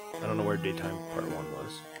 I don't know where Daytime Part 1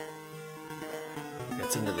 was.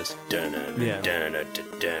 Gets into this. Yeah.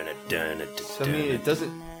 So, I mean, it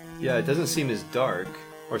doesn't... Yeah, it doesn't seem as dark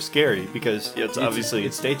or scary because it's obviously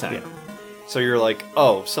it's daytime. yeah. So you're like,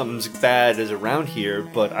 oh, something's bad is around here,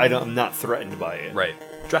 but I'm not threatened by it. Right.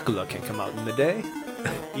 Dracula can come out in the day.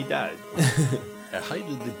 He died. Hide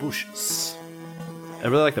in the bushes. I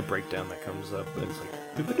really like the breakdown that comes up. It's like...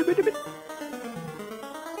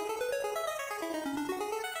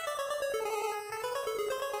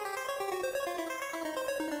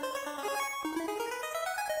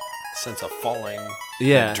 Sense of falling.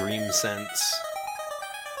 Yeah. That dream sense.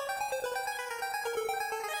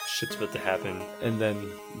 Shit's about to happen. And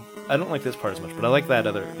then I don't like this part as much, but I like that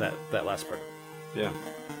last part. Yeah.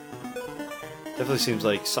 Definitely seems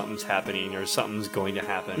like something's happening or something's going to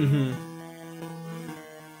happen. Mm-hmm.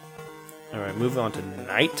 All right, moving on to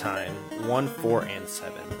Nighttime 1, 4, and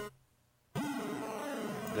 7.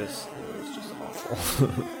 This is just awful,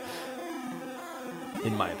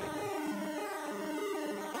 in my opinion.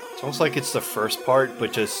 It's almost like it's the first part,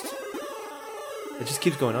 but just It just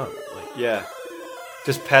keeps going up. Like, yeah,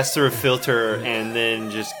 just pass through a filter and then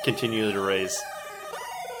just continue to raise.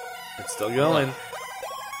 it's still going,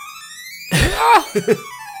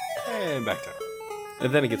 And back down.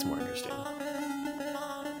 and then it gets more interesting.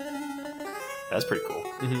 That's pretty cool.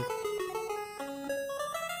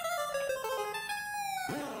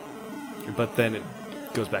 But then it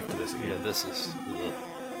goes back to this again. Yeah, this is.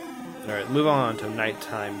 All right, move on to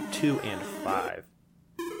Nighttime 2 and 5.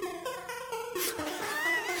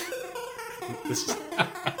 This is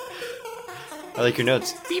I like your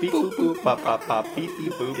notes. Beep boop boop pop pop pop beep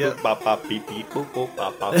beep boop Yeah. boop pop pop beep beep boop boop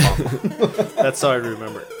pop pop pop. That's all I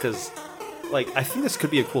remember. Because, like, I think this could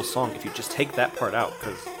be a cool song if you just take that part out.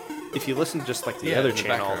 Because if you listen to just, like, the Yeah, other in the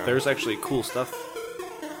channel, background. there's actually cool stuff.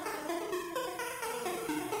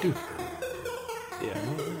 Dude. Yeah.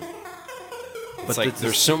 It's like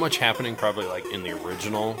there's so much happening, probably like in the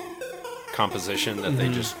original composition, that they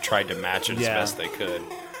just tried to match it as Yeah. best they could,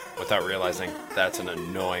 without realizing that's an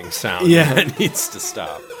annoying sound Yeah. that needs to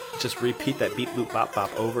stop. just repeat that beep boop bop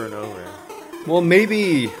bop over and over. Well,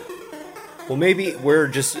 maybe we're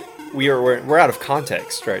out of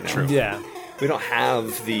context right now. Yeah. We don't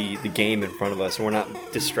have the game in front of us, and we're not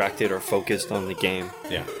distracted or focused on the game.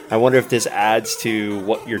 Yeah. I wonder if this adds to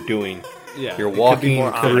what you're doing. Yeah. You're It could be walking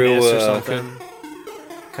more through ominous or a- something.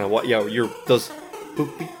 Kind of what? Yeah, those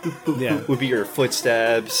boop, beep, boop, boop, Yeah. boop would be your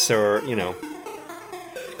footsteps, or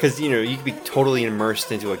because you could be totally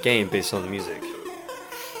immersed into a game based on the music,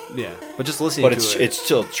 Yeah. But just listening but to it's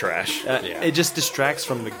still trash. Yeah. It just distracts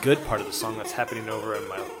from the good part of the song that's happening over in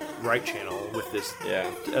my right channel with this Yeah.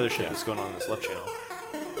 other shit that's going on in this left channel.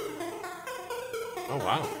 Oh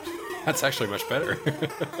wow, that's actually much better.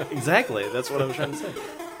 Exactly. That's what I was trying to say.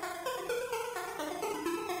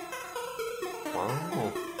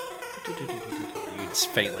 Wow. You just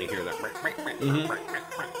faintly hear that.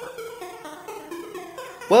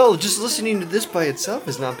 Well, just listening to this by itself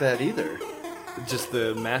is not bad either. Just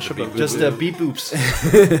the mashup of Just beep boops.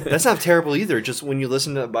 That's not terrible either. Just when you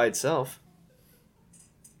listen to it by itself,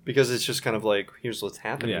 because it's just kind of like, here's what's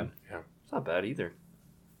happening. Yeah. Yeah. It's not bad either.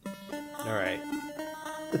 All right.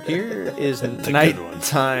 Here is a good one.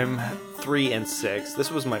 Nighttime 3 and 6. This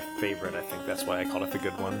was my favorite, I think. That's why I called it the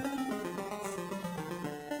good one.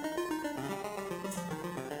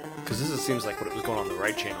 Because this seems like what it was going on the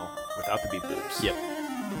right channel without the beep boops. Yep.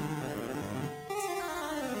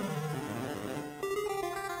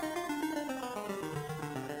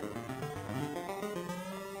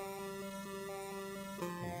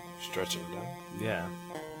 Stretching it down. Yeah.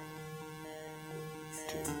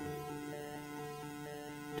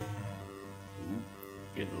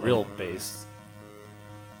 Getting real bass.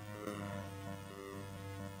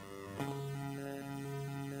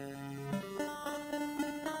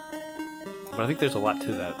 But I think there's a lot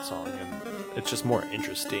to that song, and it's just more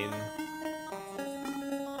interesting.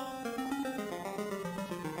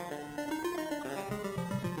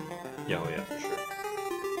 Yeah, oh yeah, for sure.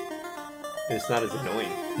 And it's not as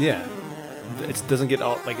annoying. Yeah. It doesn't get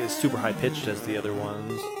all like it's super high pitched as the other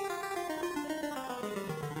ones.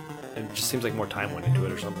 It just seems like more time went into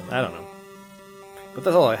it or something. I don't know. But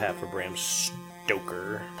that's all I have for Bram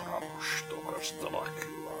Stoker.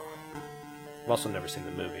 I've also never seen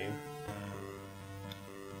the movie.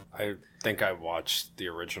 I think I watched the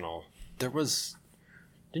original. There was.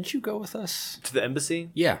 Didn't you go with us? To the embassy?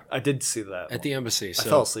 Yeah, I did see that. at the embassy. I So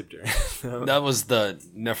fell asleep during. that was the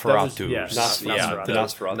Neferatu. yeah, Nosferatu. the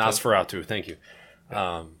Nosferatu. Nosferatu. Thank you.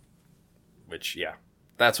 Which, yeah,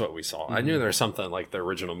 that's what we saw. I knew there was something like the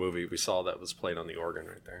original movie we saw that was played on the organ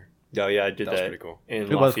right there. Oh yeah, I did That was that pretty cool. in It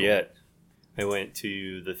was cool. Lafayette. I went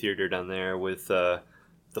to the theater down there with the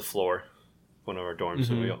floor, one of our dorms,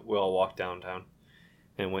 and we all walked downtown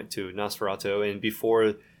and went to Nosferatu. And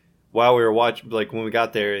while we were watching, like when we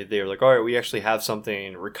got there, they were like, "All right, we actually have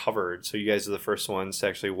something recovered. So you guys are the first ones to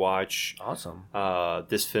actually watch Awesome.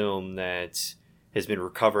 this film that has been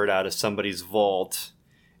recovered out of somebody's vault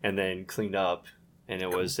and then cleaned up." And it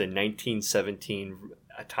was a 1917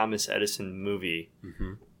 Thomas Edison movie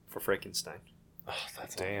for Frankenstein. Oh,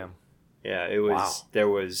 that's Damn. Yeah, it was. Wow. There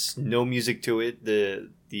was no music to it.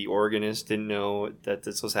 The organist didn't know that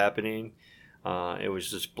this was happening. It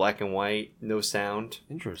was just black and white, no sound,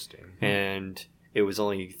 Interesting. and it was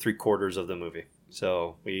only 3/4 of the movie,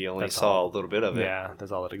 so we only saw a little bit of it. Yeah,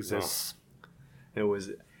 that's all that exists. It was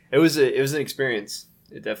an experience.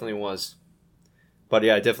 It definitely was. But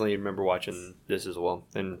yeah, I definitely remember watching this as well,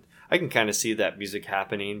 and I can kind of see that music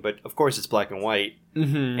happening. But of course, it's black and white,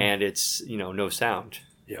 and it's no sound.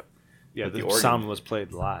 Yep. Yeah, With the the organ. sound was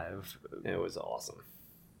played live. It was awesome.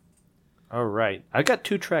 All right, I got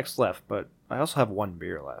 2 tracks left, but I also have 1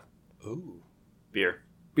 beer left. Ooh. Beer.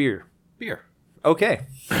 Beer. Beer. Okay.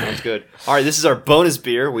 Sounds good. All right, this is our bonus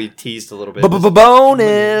beer. We teased a little bit.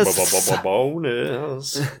 Bonus.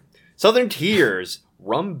 Bonus. Southern Tears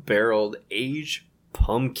Rum Barreled Aged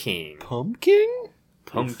Pumpkin. Pumpkin?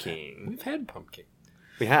 Pumpkin. We've had pumpkin.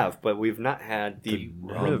 We have, but we've not had the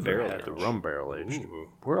rum barrel. Had the rum barrel aged. Ooh.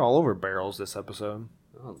 We're all over barrels this episode.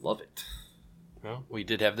 I love it. Well, we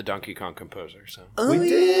did have the Donkey Kong composer, so. We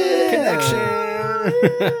did.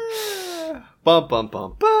 Connection. Bum bum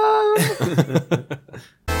bum bum.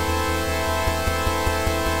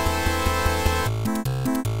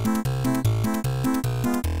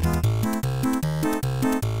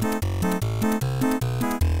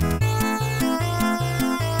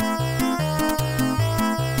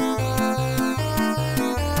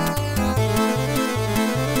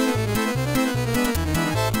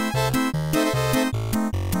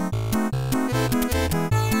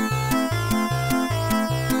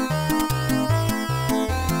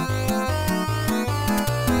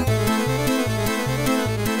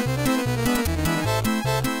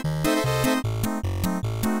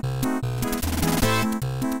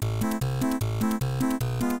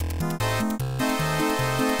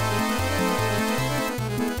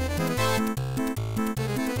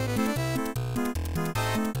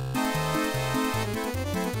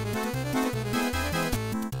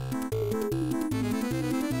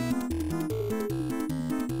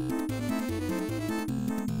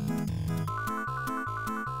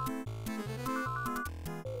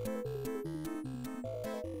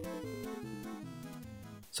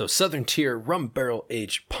 So Southern Tier Rum Barrel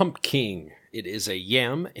Aged Pumpkin. It is a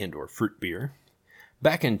yam and or fruit beer.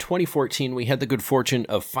 Back in 2014, we had the good fortune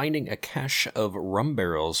of finding a cache of rum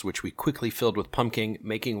barrels, which we quickly filled with pumpkin,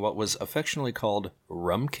 making what was affectionately called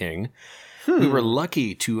Rum King. We were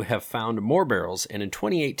lucky to have found more barrels, and in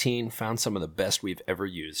 2018 found some of the best we've ever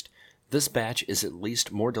used. This batch is at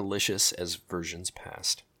least more delicious as versions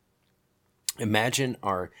past. Imagine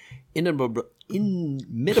our inimitable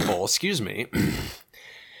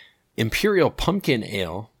Imperial Pumpkin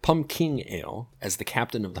Ale, as the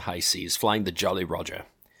captain of the high seas, flying the Jolly Roger.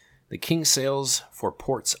 The king sails for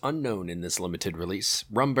ports unknown in this limited release.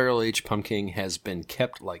 Rum Barrel Aged Pumpkin has been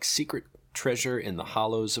kept like secret treasure in the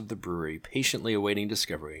hollows of the brewery, patiently awaiting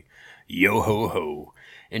discovery. Yo ho ho!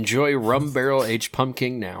 Enjoy Rum Barrel Aged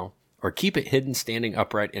Pumpkin now, or keep it hidden standing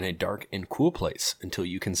upright in a dark and cool place until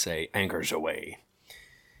you can say anchors away.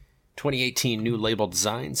 2018 new label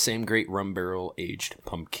design, same great Rum Barrel Aged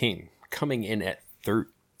Pumpkin, coming in at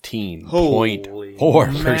 13.4%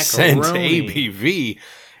 ABV,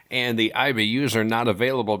 and the IBUs are not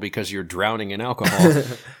available because you're drowning in alcohol.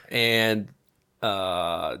 And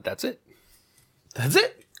that's it. That's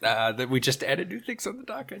it. That we just added new things on the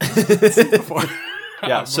dock. I just said before.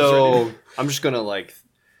 Yeah, so I'm just gonna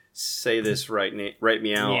say this right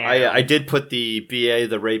meow. Yeah. I did put the BA,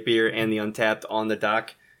 the Rate Beer, and the Untapped on the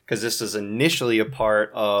dock because this is initially a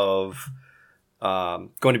part of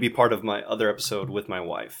going to be part of my other episode with my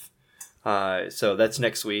wife. So that's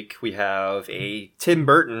next week. We have a Tim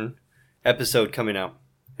Burton episode coming out.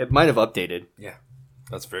 It might have updated. Yeah,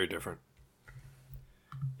 that's very different.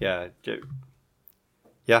 Yeah, it did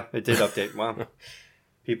update. Wow.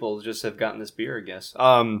 People just have gotten this beer, I guess.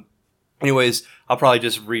 Anyways, I'll probably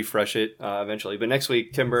just refresh it eventually. But next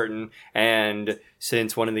week, Tim Burton, and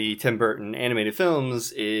since one of the Tim Burton animated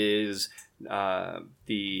films is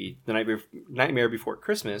the Nightmare Before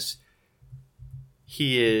Christmas,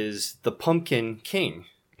 he is the Pumpkin King.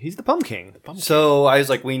 He's the pumpkin. So I was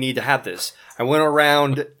like, we need to have this. I went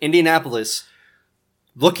around Indianapolis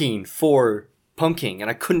looking for pumpkin, and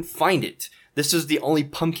I couldn't find it. This is the only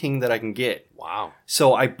pumpkin that I can get. Wow.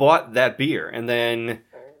 So I bought that beer, and then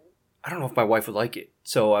I don't know if my wife would like it.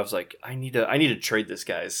 So I was like, I need to trade this,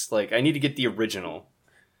 guys. Like, I need to get the original.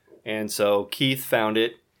 And so Keith found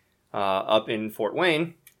it up in Fort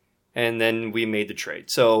Wayne, and then we made the trade.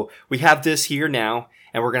 So we have this here now,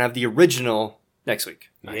 and we're gonna have the original next week.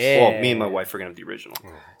 Nice. Yeah. Well, me and my wife are gonna have the original.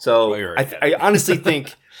 So Well, you're right. I honestly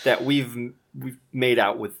think that we've made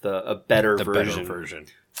out with a better The version. better version.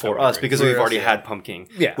 for Oh, us right. because For we've us, already yeah. had Pumpkin.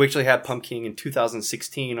 Yeah. We actually had Pumpkin in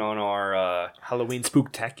 2016 on our Halloween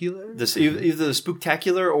Spooktacular. this either the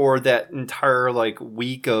Spooktacular or that entire like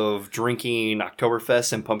week of drinking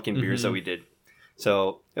Oktoberfest and pumpkin beers that we did.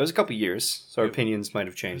 So it was a couple years, so our opinions might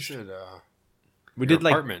have changed. We did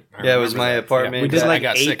like apartment. I Yeah, it was remember my that. apartment. we did I like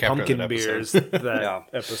got 8 sick after pumpkin that beers episode. that Yeah.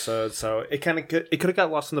 episode, so it could have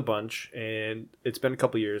got lost in the bunch, and it's been a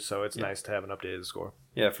couple years, so it's nice to have an updated score.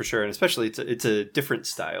 Yeah, for sure, and especially it's a different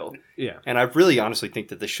style. Yeah. And I really honestly think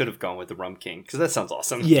that they should have gone with the Rum King because that sounds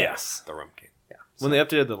awesome. Yes. The Rum King. When they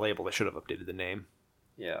updated the label, they should have updated the name.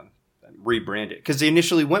 Yeah, rebrand it because they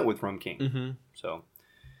initially went with Rum King. Mm-hmm. So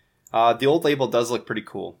the old label does look pretty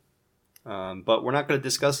cool, but we're not going to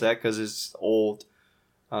discuss that because it's old.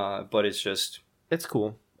 But it's just It's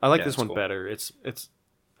cool. I like Yeah, this it's one cool. better. It's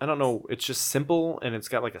I don't know. It's just simple and it's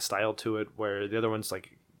got like a style to it where the other one's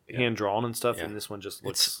like hand drawn and stuff, Yeah. and this one just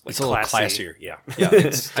looks It's like a little classy. classier. Yeah. yeah.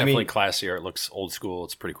 It's I definitely mean, classier. It looks old school.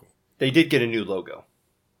 It's pretty cool. they did get a new logo.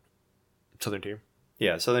 Southern Tier.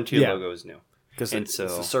 Yeah, Southern Tier Yeah. logo is new. Because And it's so-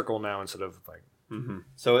 a circle now instead of like.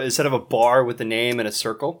 So instead of a bar with the name and a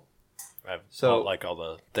circle, I've So- bought, like all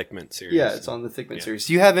the Thick Mint series. yeah, it's on the Thickman Yeah. series.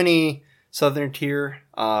 Do you have any Southern Tier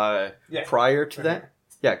prior to that?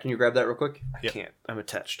 Yeah, can you grab that real quick? I can't. I'm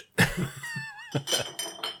attached.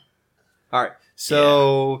 All right.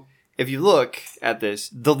 So if you look at this,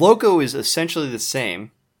 the logo is essentially the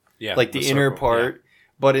same, Yeah, like the inner circle, part,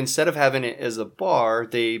 but instead of having it as a bar,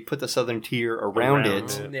 they put the Southern Tier around Around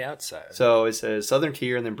it. yeah. On the outside. So it says Southern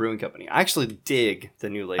Tier and then Brewing Company. I actually dig the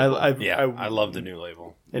new label. I love the new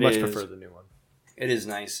label. It much is- prefer the new one. It is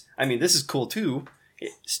nice. I mean, this is cool too.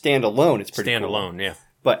 Stand alone, it's pretty cool. Standalone, yeah.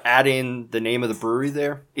 But add in the name of the brewery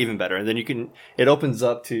there, even better. And then it opens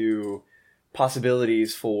up to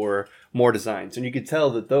possibilities for more designs. And you can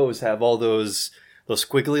tell that those have all those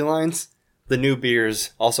squiggly lines. The new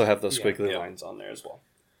beers also have those squiggly lines on there as well.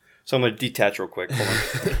 So I'm going to detach real quick.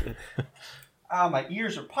 Hold on. My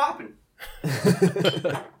ears are popping.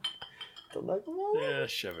 Yeah,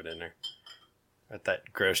 shove it in there. At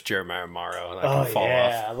that gross Jeremiah Morrow. That Oh can fall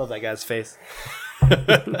yeah, off. I love that guy's face.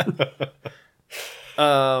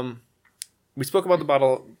 We spoke about the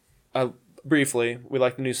bottle briefly. We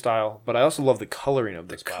like the new style, but I also love the coloring of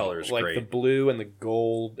this bottle. color's like great. the blue and the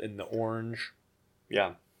gold and the orange.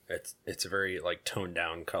 Yeah. It's a very like toned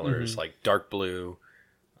down colors, like dark blue.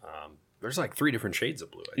 There's like 3 different shades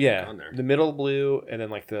of blue. I think, on there. The middle blue, and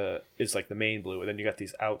then like it's like the main blue, and then you got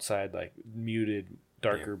these outside like muted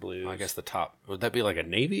darker blues. I guess the top would that be like a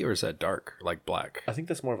navy or is that dark, like black? I think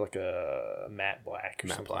that's more of like a matte black. Or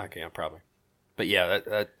Matte something. black, yeah, probably. But yeah,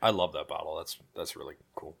 that I love that bottle. That's really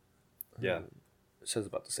cool. Yeah. It says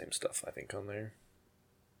about the same stuff, I think, on there.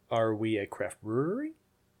 Are we a craft brewery?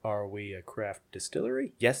 Are we a craft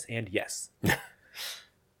distillery? Yes and yes.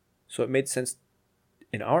 So it made sense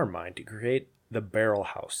in our mind to create the Barrel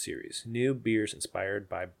House series, new beers inspired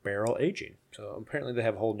by barrel aging. So apparently they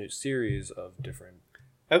have a whole new series of different.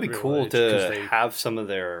 That'd be Real cool age, 'cause to they- have some of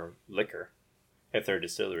their liquor if they're a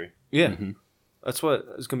distillery. Yeah, that's what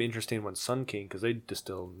is going to be interesting when Sun King, because they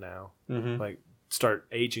distill now, like start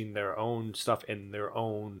aging their own stuff in their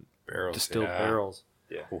own Barrels, distilled yeah. barrels.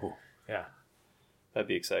 Yeah. Ooh. Yeah. That'd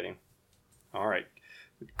be exciting. All right.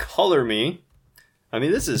 Color me. I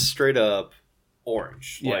mean, this is straight up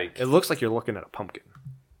orange. Yeah, Like, it looks like you're looking at a pumpkin.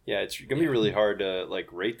 yeah, it's going to be really hard to, like,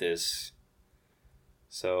 rate this.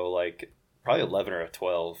 So, like, probably 11 or a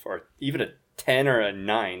 12, or even a 10 or a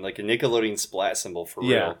 9, like a Nickelodeon splat symbol for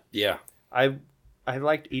Yeah. real. Yeah. I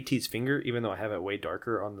liked E.T.'s finger, even though I have it way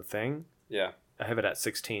darker on the thing. Yeah. I have it at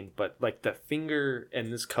 16, but like the finger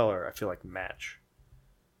and this color, I feel like match.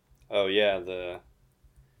 Oh, yeah,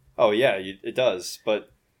 it does,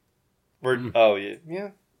 but oh, yeah, yeah.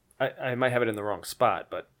 I might have it in the wrong spot,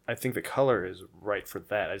 but I think the color is right for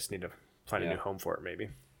that. I just need to find a Yeah. new home for it, maybe.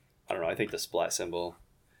 I don't know. I think the splat symbol,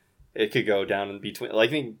 it could go down in between.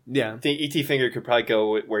 Like, I Yeah. think ET finger could probably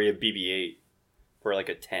go where you have BB-8 for like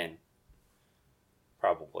a 10.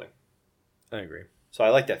 Probably. I agree. So I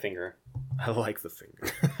like that finger. I like the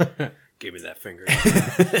finger. Give me that finger.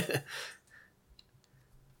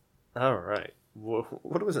 All right.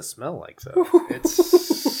 What does it smell like, though?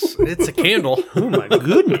 it's a candle. Oh, my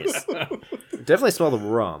goodness. Definitely smell the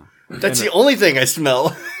rum. That's the only thing I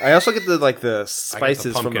smell. I also get the I get the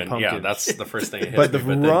spices from the pumpkin. Yeah, that's the first thing. It hits But the me,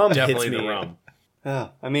 then rum hits definitely me. the rum.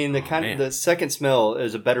 I mean, man. the second smell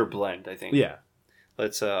is a better blend, I think. Yeah.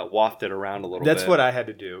 Let's waft it around a little That's bit. what I had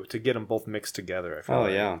to do to get them both mixed together. I feel Oh,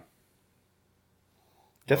 like. yeah.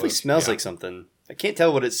 Definitely smells yeah. like something. I can't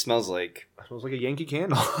tell what it smells like. It smells like a Yankee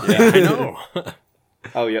candle. Yeah, I know.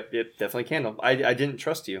 Oh, yep, definitely candle. I didn't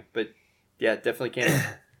trust you, but yeah, definitely candle.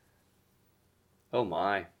 Oh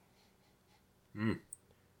my.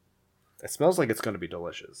 It smells like it's going to be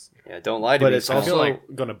delicious, Yeah, don't lie to but me. it's Sal. also like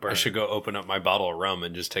going to burn. I should go open up my bottle of rum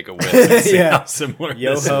and just take a whiff and see Yeah. how similar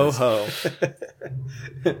Yo this ho is. ho.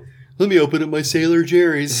 Let me open up my Sailor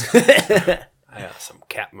Jerry's. I got some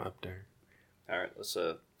Captain up there. All right, let's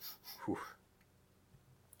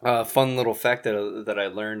fun little fact that I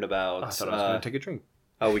learned about. I thought I was going to take a drink.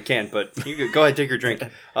 Oh, we can't, but you could go ahead and take your drink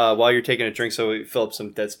while you're taking a drink, so we fill up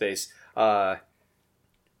some dead space.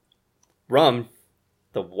 Rum,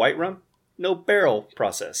 the white rum, no barrel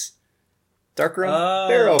process. Dark rum,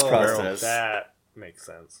 barrel process. That makes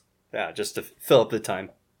sense. Yeah, just to fill up the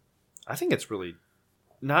time. I think it's really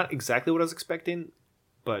not exactly what I was expecting,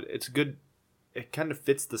 but it's good. It kind of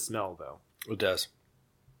fits the smell, though. It does.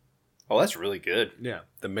 Oh, that's really good. Yeah.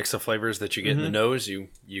 The mix of flavors that you get in the nose, you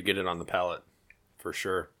get it on the palate for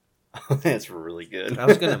sure. That's really good.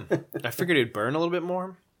 I figured it'd burn a little bit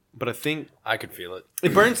more, but I think I could feel it.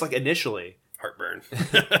 it burns like initially. Heartburn.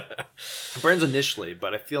 It burns initially,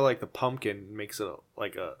 but I feel like the pumpkin makes it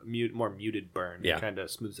like a more muted burn. Yeah. Kind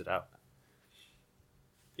of smooths it out.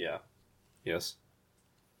 Yeah. Yes.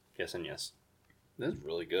 Yes and yes. That's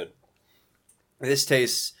really good. This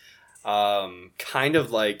tastes kind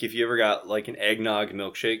of like if you ever got like an eggnog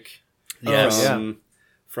milkshake. Yes.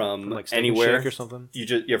 From Like Steak and anywhere Shake or something. You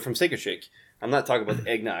just from Steak and Shake. I'm not talking about the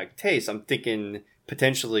eggnog taste. I'm thinking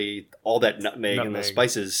potentially all that nutmeg and the Nutmeg.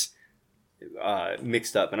 spices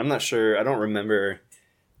mixed up. And I'm not sure. I don't remember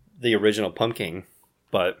the original pumpkin,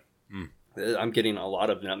 but I'm getting a lot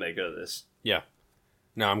of nutmeg out of this. Yeah.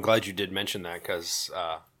 No, I'm glad you did mention that because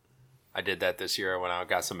I did that this year when I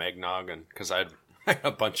got some eggnog and because I had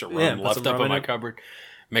a bunch of rum put left some up rum in my in it. cupboard,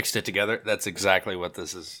 mixed it together. That's exactly what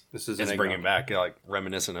this is. This is It's an bringing eggnog. back, like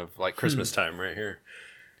reminiscent of like Christmas time right here.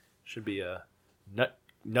 Should be a nut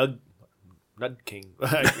king.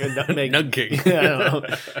 Nutmeg. Nug King. I don't know.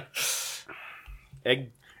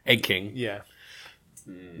 Egg. Egg King. Yeah.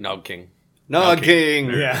 Nog King. Nog King.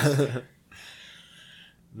 Yeah.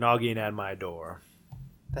 Nogging at my door.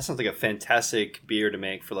 That sounds like a fantastic beer to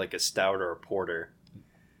make for like a stout or a porter.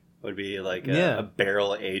 Would be like Yeah. a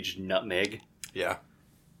barrel aged nutmeg. Yeah.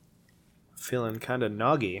 Feeling kind of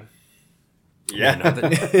noggy. Yeah. Now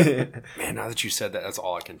that, man, now that you said that, that's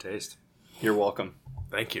all I can taste. You're welcome.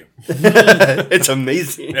 Thank you. It's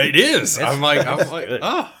amazing. It is. I'm like,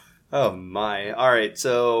 oh. Oh my. All right.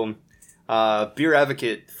 So, Beer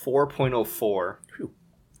Advocate 4.04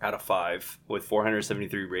 out of 5 with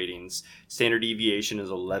 473 ratings. Standard deviation is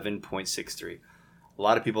 11.63. A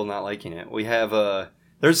lot of people not liking it. We have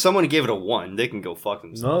there's someone who gave it a 1. They can go fuck Oh,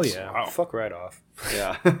 themselves. yeah. Wow. Fuck right off.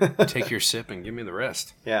 Yeah. Take your sip and give me the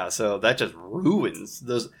rest. Yeah, so that just ruins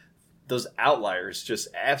those outliers. Just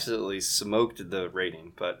absolutely smoked the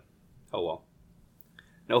rating. But oh well.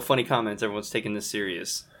 No funny comments. Everyone's taking this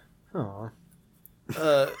serious. Aw.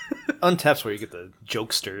 Untapped's where you get the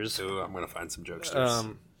jokesters. Ooh, I'm going to find some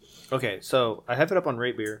jokesters. Okay, so I have it up on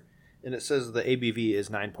Rate Beer, and it says the ABV is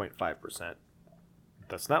 9.5%.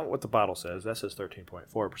 That's not what the bottle says. That says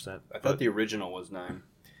 13.4%. I thought the original was 9.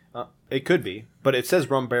 It could be, but it says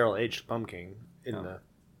rum barrel aged pumpkin in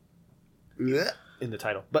the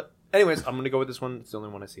title. But anyways, I'm gonna go with this one. It's the only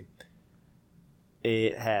one I see.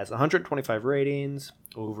 It has 125 ratings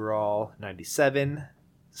overall, 97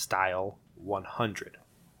 style 100,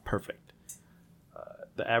 perfect.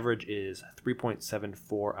 The average is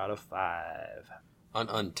 3.74 out of 5. On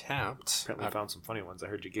Untapped. Apparently, I found some funny ones. I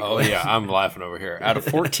heard you giggle. Oh, yeah. I'm laughing over here. Out of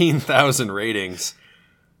 14,000 ratings,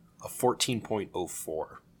 a 14.04.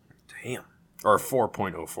 Damn. Or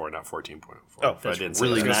 4.04, not 14.04. Oh, If I that's didn't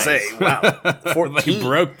really say nice. that. Wow. 14. They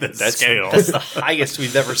broke the scale. That's the highest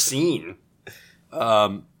we've ever seen.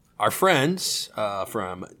 Our friends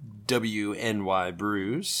from WNY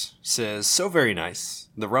Brews says, so very nice.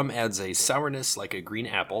 The rum adds a sourness like a green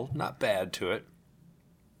apple. Not bad to it.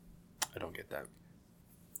 I don't get that.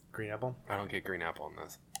 Green apple. I don't get green apple in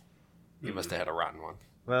this. You must have had a rotten one.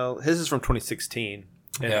 Well, his is from 2016,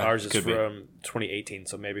 and Yeah, ours is could be. from 2018.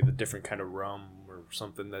 So maybe the different kind of rum or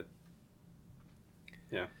something that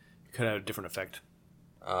Yeah. could have a different effect.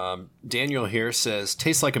 Daniel here says,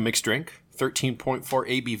 tastes like a mixed drink. 13.4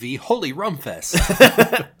 ABV. Holy rum fest.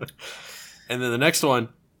 And then the next one,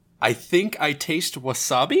 I think I taste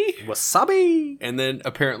wasabi. Wasabi. And then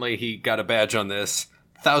apparently he got a badge on this.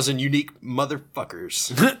 1,000 unique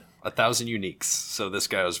motherfuckers. 1,000 uniques. So this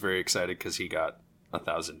guy was very excited because he got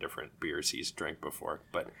 1,000 different beers he's drank before.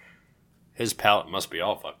 But his palate must be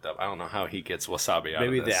all fucked up. I don't know how he gets wasabi out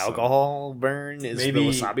Maybe of this. the alcohol burn is Maybe- the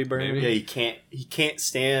wasabi burn. Yeah, he can't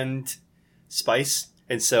stand spice,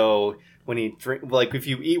 and so when he drink, like if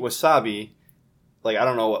you eat wasabi, like, I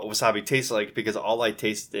don't know what wasabi tastes like because all I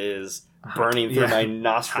taste is burning through my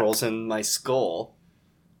nostrils and my skull.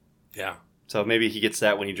 Yeah. So maybe he gets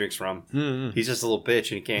that when he drinks rum. Mm-hmm. He's just a little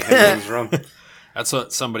bitch and he can't handle his rum. That's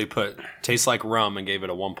what somebody put. Tastes like rum and gave it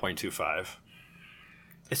a 1.25.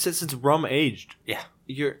 It says it's rum aged. Yeah.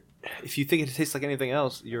 If you think it tastes like anything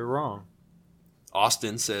else, you're wrong.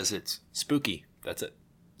 Austin says it's spooky. That's it.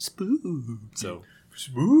 Spooky. So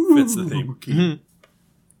fits the theme.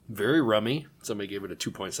 Very rummy. Somebody gave it a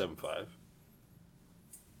 2.75.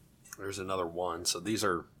 There's another one. So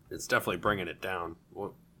it's definitely bringing it down.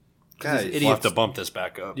 Guys, We'll have to bump this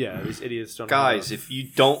back up. Yeah, these idiots don't. Guys, if you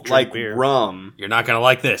don't drink like beer. rum, You're not going to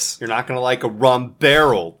like this. you're not going to like a rum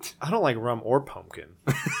barrel. I don't like rum or pumpkin.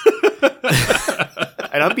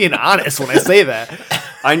 And I'm being honest when I say that.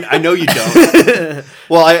 I know you don't.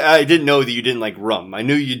 Well, I didn't know that you didn't like rum. I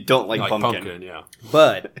knew you don't like pumpkin. Yeah.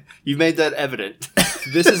 But You've made that evident.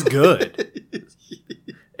 this is good.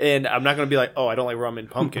 And I'm not going to be like, oh, I don't like rum and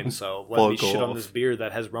pumpkin, so let me Fuck shit on off. this beer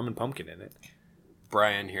that has rum and pumpkin in it.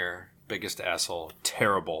 Brian here, biggest asshole,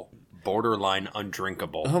 terrible, borderline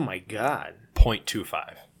undrinkable, Oh my god.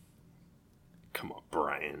 0.25. Come on,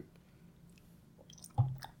 Brian.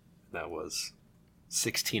 That was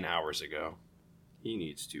 16 hours ago. He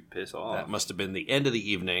needs to piss off. That must have been the end of the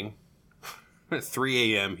evening. At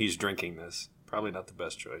 3 a.m., he's drinking this. Probably not the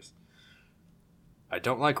best choice. I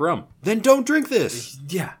don't like rum. Then don't drink this.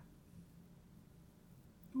 Yeah.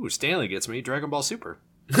 Ooh, Stanley gets me. Dragon Ball Super.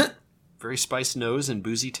 Very spiced nose and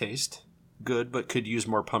boozy taste. Good, but could use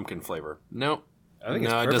more pumpkin flavor. Nope. I think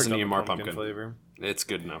it's No, it perfect doesn't on need the more pumpkin. flavor. It's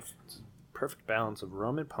good enough. Perfect balance of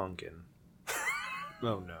rum and pumpkin.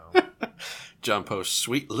 Oh no. John posts,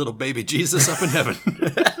 sweet little baby Jesus up in heaven.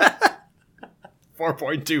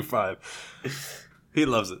 4.25. He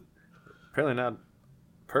loves it. Apparently not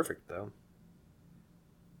perfect though.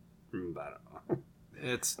 I don't know.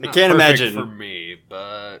 It's I not can't perfect imagine. for me,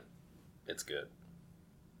 but it's good.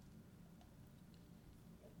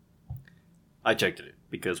 I checked it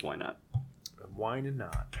because why not? Wine and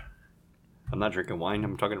not. I'm not drinking wine.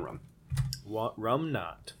 I'm talking rum. Rum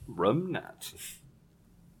not. Rum not.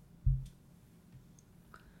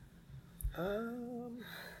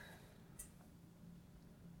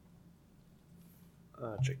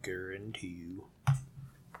 I guarantee you.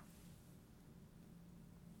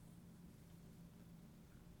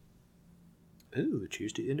 Ooh,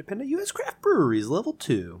 cheers to independent U.S. craft breweries, level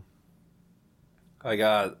 2. I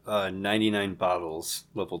got 99 bottles,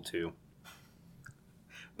 level 2.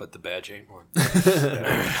 But the badge ain't one.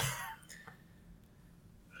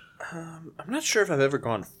 I'm not sure if I've ever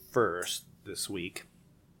gone first this week.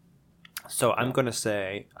 So I'm going to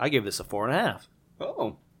say I give this a 4.5.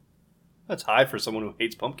 Oh, that's high for someone who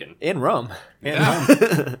hates pumpkin. And rum.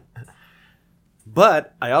 And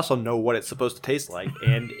But I also know what it's supposed to taste like,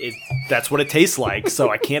 and that's what it tastes like, so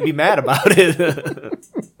I can't be mad about it.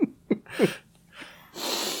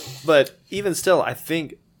 But even still, I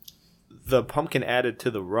think the pumpkin added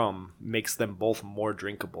to the rum makes them both more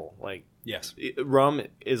drinkable. Like, Yes. rum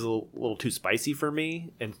is a little too spicy for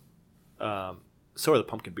me, and so are the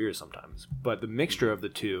pumpkin beers sometimes. But the mixture of the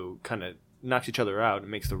two kind of knocks each other out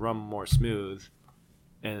and makes the rum more smooth,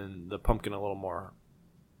 and the pumpkin a little more,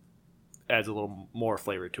 adds a little more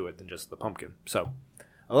flavor to it than just the pumpkin. So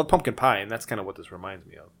I love pumpkin pie, and that's kind of what this reminds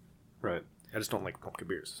me of. right. I just don't like pumpkin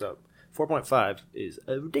beers. So 4.5 is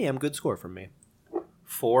a damn good score from me.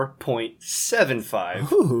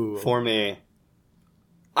 4.75 Ooh. for me.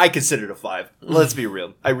 I considered a 5. Let's be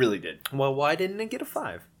real. I really did. Well, why didn't it get a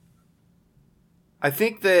 5? I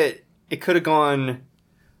think that it could have gone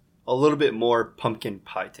a little bit more pumpkin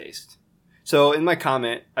pie taste. So in my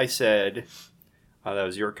comment, I said, that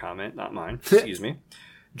was your comment, not mine. Excuse me.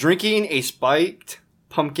 Drinking a spiked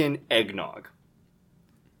pumpkin eggnog.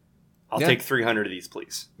 I'll take 300 of these,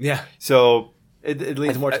 please. Yeah. So It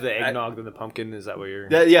leans more to the I- eggnog than the pumpkin. Is that what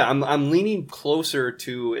you're... yeah, I'm leaning closer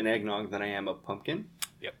to an eggnog than I am a pumpkin.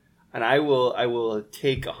 Yep. And I will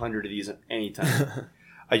take 100 of these at any time.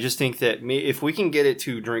 I just think that if we can get it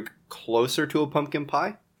to drink closer to a pumpkin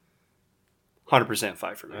pie, 100%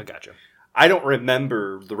 5 for me. I gotcha. I don't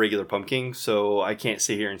remember the regular pumpkin, so I can't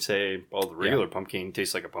sit here and say, well, the regular pumpkin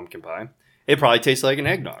tastes like a pumpkin pie. It probably tastes like an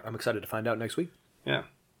eggnog. I'm excited to find out next week. Yeah,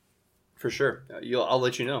 for sure. I'll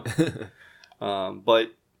let you know.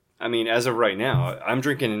 But, I mean, as of right now, I'm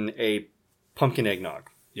drinking a pumpkin eggnog.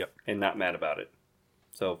 Yep. And not mad about it.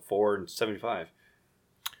 So 4.75.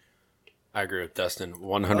 I agree with Dustin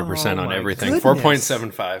 100% on my everything. goodness.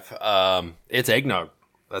 4.75. It's eggnog.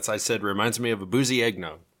 That's I said reminds me of a boozy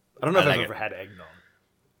eggnog. I don't know if I I've like ever had eggnog.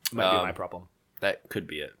 Might be my problem. That could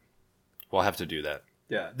be it. We'll have to do that.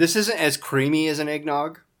 Yeah, this isn't as creamy as an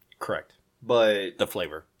eggnog, Correct. but The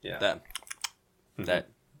flavor. yeah. That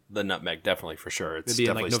the nutmeg definitely for sure. It's Maybe in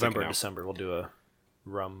definitely like November sticking or out. December, we'll do a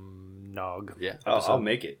rum nog. Yeah. I'll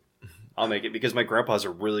make it. I'll make it because my grandpa has a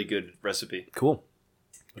really good recipe. Cool.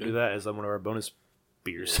 We'll do that as one of our bonus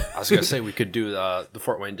beers. I was gonna say we could do the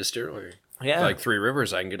Fort Wayne Distillery. Yeah. Like Three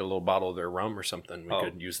Rivers, I can get a little bottle of their rum or something. We Oh,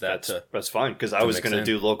 could use that to That's fine because I was mix going to in.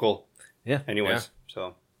 do local Yeah. anyways.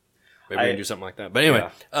 So maybe we can do something like that. But anyway,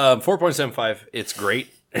 4.75. It's great.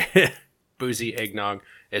 Boozy eggnog.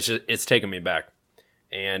 It's taken me back,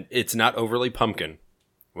 and it's not overly pumpkin,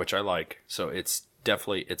 which I like. So it's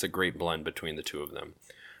a great blend between the two of them.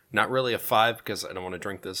 Not really a 5 because I don't want to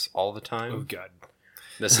drink this all the time. Oh, God.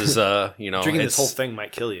 This is Drinking this it's- whole thing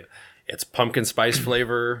might kill you. It's pumpkin spice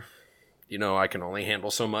flavor. I can only handle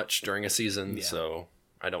so much during a season, Yeah. so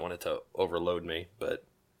I don't want it to overload me, but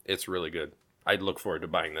it's really good. I'd look forward to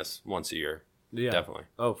buying this once a year. Yeah. Definitely.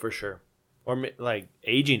 Oh, for sure. Or like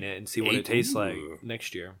aging it and see what it tastes like Ooh.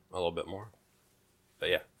 next year. A little bit more. But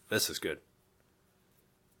yeah, this is good.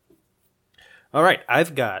 All right.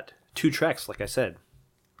 I've got 2 tracks, like I said.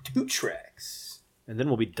 2 tracks. And then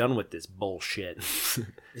we'll be done with this bullshit.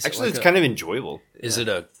 Actually, it's kind of enjoyable. Is it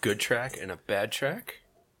a good track and a bad track?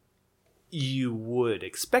 You would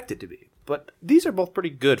expect it to be. But these are both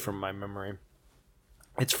pretty good from my memory.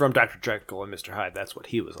 It's from Dr. Jekyll and Mr. Hyde. That's what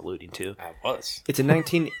he was alluding to. I was. It's a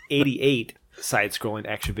 1988 side-scrolling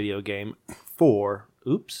action video game for...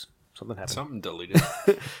 Oops. Something happened. Something deleted.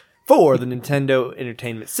 For the Nintendo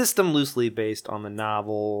Entertainment System, loosely based on the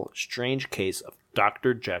novel Strange Case of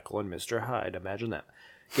Dr. Jekyll and Mr. Hyde. Imagine that.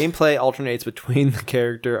 Gameplay alternates between the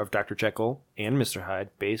character of Dr. Jekyll and Mr. Hyde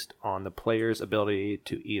based on the player's ability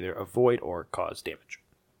to either avoid or cause damage.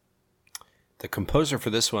 The composer for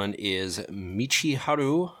this one is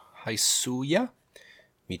Michiharu Hasuya.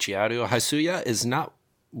 Michiharu Hasuya is not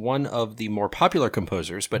one of the more popular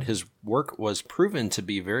composers, but his work was proven to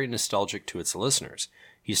be very nostalgic to its listeners.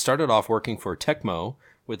 He started off working for Tecmo,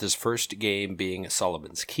 with his first game being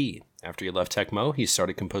Solomon's Key. After he left Tecmo, he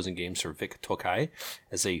started composing games for Vic Tokai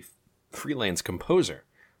as a freelance composer.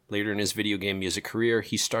 Later in his video game music career,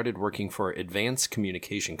 he started working for Advanced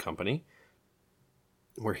Communication Company,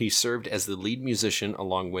 where he served as the lead musician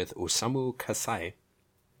along with Osamu Kasai,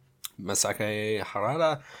 Masake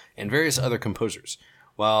Harada, and various other composers.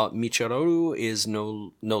 While Michiharu is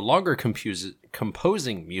no longer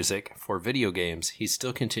composing music for video games, he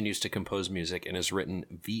still continues to compose music and has written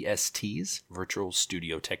VSTs, Virtual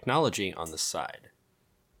Studio Technology, on the side.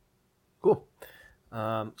 Cool.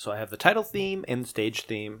 So I have the title theme and the stage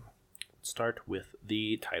theme. Let's start with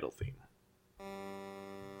the title theme.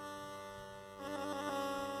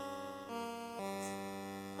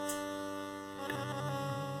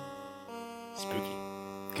 Spooky.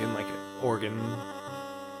 Again, like an organ,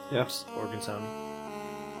 Yes. organ sound.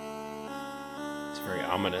 It's very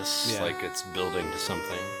ominous, Yeah. like it's building to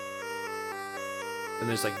something. And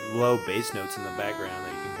there's like low bass notes in the background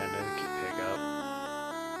that you can kind of pick up.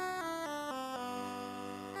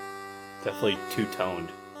 Definitely two-toned.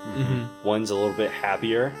 Mm-hmm. One's a little bit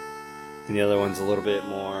happier, and the other one's a little bit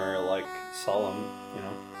more like solemn,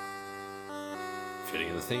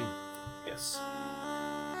 Fitting the theme. Yes.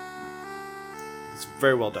 It's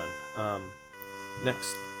very well done.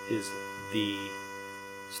 Next is the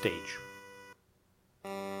stage.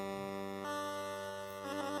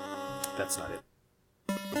 That's not it.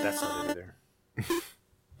 That's not it either.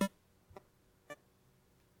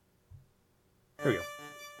 Here we go.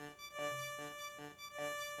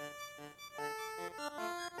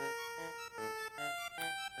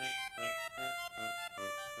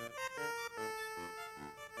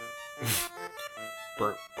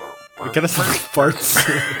 It kind of sounds like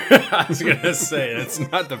farts. I was gonna say it's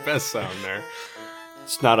not the best sound there.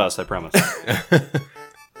 It's not us, I promise.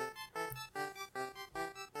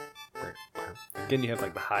 Again, you have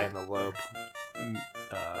like the high and the low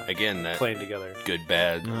Again, that playing together. good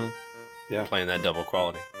bad, Yeah. playing that double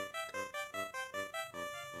quality.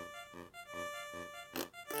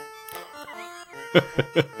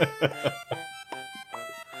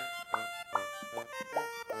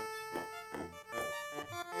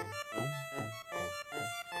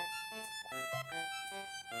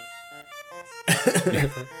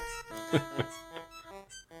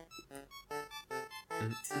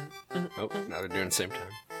 Oh, now they're doing the same time.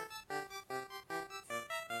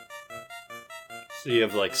 So you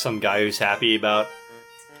have like some guy who's happy about,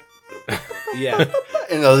 Yeah.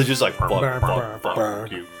 and the other just like, fuck, Burr, fuck, burr,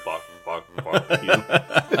 fuck you, fuck you.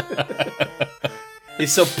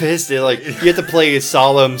 He's so pissed. They're like, you have to play a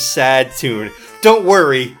solemn, sad tune. Don't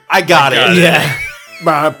worry, I got it. Yeah.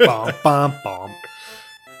 Bum, bum, bum, bum.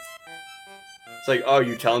 It's like, oh,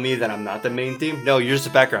 you telling me that I'm not the main theme? No, you're just the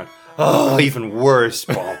background. Oh, even worse.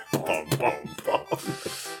 Bum, bum, bum, bum.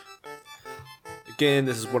 Again,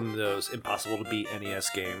 this is one of those impossible to beat NES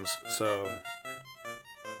games. So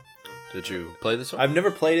Did you play this one? I've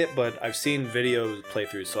never played it, but I've seen videos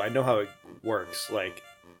playthroughs, so I know how it works. Like,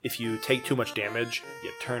 if you take too much damage,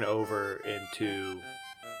 you turn over into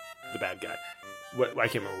the bad guy. I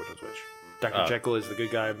can't remember which one's which. Dr. Jekyll is the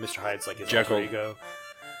good guy. Mr. Hyde's like his Jekyll. alter ego.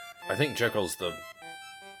 I think Jekyll's the...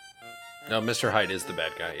 No, Mr. Hyde is the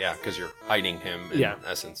bad guy. Yeah, because you're hiding him in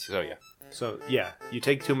essence. So, yeah. So, yeah, you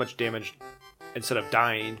take too much damage. Instead of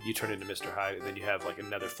dying, you turn into Mr. Hyde, and then you have like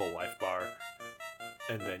another full life bar.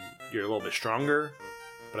 And then you're a little bit stronger,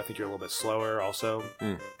 but I think you're a little bit slower also.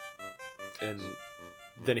 And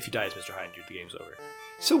then if you die as Mr. Hyde, the game's over.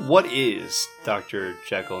 So what is Dr.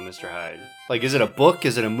 Jekyll and Mr. Hyde? Like, is it a book?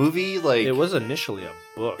 Is it a movie? Like, It was initially a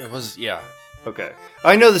book. It was, yeah. okay,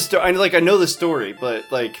 I know the story. I know the story, but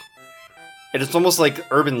like, it's almost like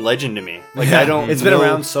urban legend to me. Like, I don't. It's been know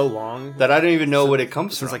around so long that I don't even know what it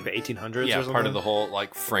comes since from. like the 1800s. Yeah, or something. part of the whole,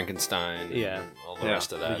 like, Frankenstein Yeah. and all the Yeah.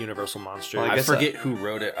 rest of the that. Universal monster. Well, I I guess forget who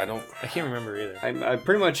wrote it. I can't remember either. I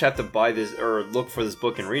pretty much have to buy this or look for this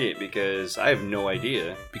book and read it because I have no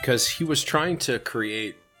idea. because he was trying to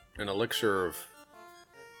create an elixir of...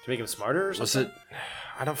 To make him smarter or something? Was it...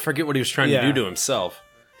 I don't forget what he was trying to do to himself.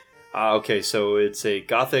 Okay, so it's a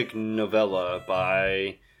gothic novella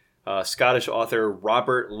by Scottish author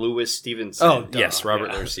Robert Louis Stevenson. Oh, duh. Yes, Robert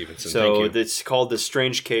Yeah. Louis Stevenson. So Thank you. it's called The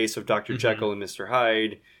Strange Case of Dr. Jekyll and Mr.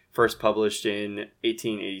 Hyde, first published in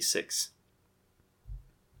 1886.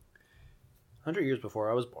 100 years before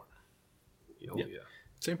I was born. Oh, yeah.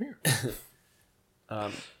 Same here.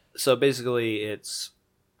 So basically, it's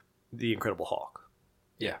the Incredible Hulk.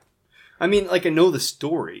 Yeah. I mean, like, I know the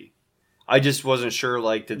story. I just wasn't sure,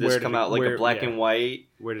 like, did this Where did come it- out like where- a black yeah. and white,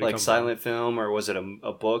 Where did it like come silent film, or was it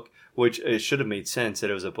a book? Which it should have made sense that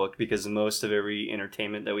it was a book because most of every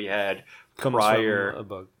entertainment that we had Comes prior from a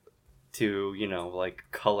book. to, like,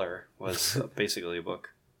 color was basically a book.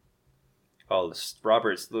 Oh, this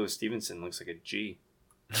Robert Louis Stevenson looks like a G.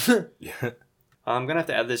 Yeah. I'm gonna have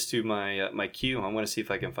to add this to my my queue. I'm gonna see if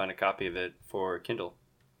I can find a copy of it for Kindle.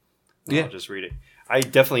 Yeah. I'll just read it. I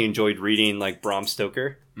definitely enjoyed reading like Bram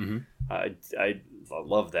Stoker. Mm-hmm. I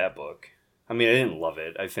love that book. I mean, I didn't love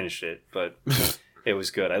it. I finished it, but it was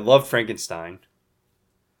good. I loved Frankenstein.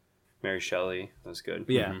 Mary Shelley was good.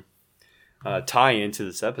 Yeah. Tie into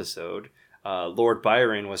this episode. Lord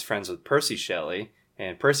Byron was friends with Percy Shelley,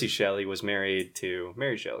 and Percy Shelley was married to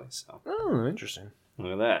Mary Shelley. So Oh, interesting.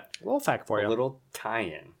 look at that. A little fact for A you. little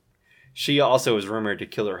tie-in. She also was rumored to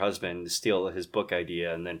kill her husband to steal his book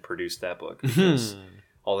idea and then produce that book because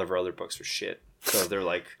all of her other books are shit. So they're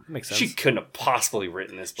like, Makes she sense. couldn't have possibly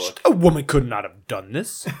written this book. A woman could not have done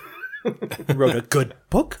this. Wrote a good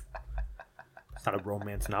book. It's not a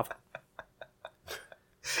romance novel.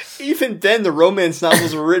 Even then, the romance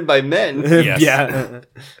novels were written by men. Yes. Yeah.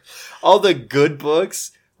 All the good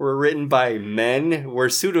books were written by men, were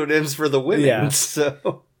pseudonyms for the women. Yeah.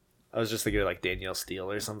 So, I was just thinking of like Danielle Steele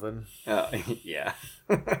or something. yeah.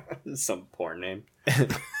 Some porn name.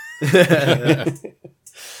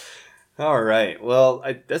 All right. Well,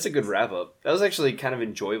 that's a good wrap up. That was actually kind of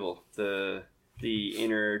enjoyable. The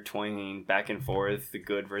intertwining back and forth, the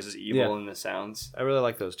good versus evil, and the sounds. I really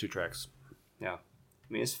like those two tracks. Yeah, I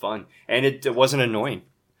mean it's fun, and it wasn't annoying.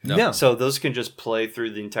 No. So those can just play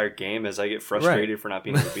through the entire game as I get frustrated for not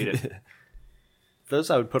being able to beat it. Those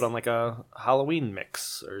I would put on like a Halloween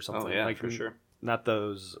mix or something. Oh yeah, like, for sure. Not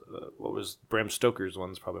those. What was Bram Stoker's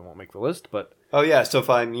ones? Probably won't make the list, but Oh yeah, so if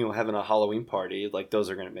I'm having a Halloween party, like those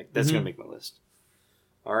are gonna make gonna make my list.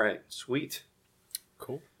 All right, sweet.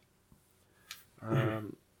 cool.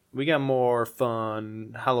 We got more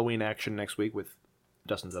fun Halloween action next week with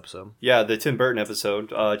Dustin's episode. Yeah, the Tim Burton episode.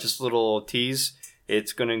 Just a little tease.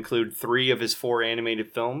 It's going to include 3 of his 4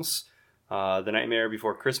 animated films: The Nightmare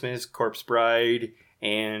Before Christmas, Corpse Bride,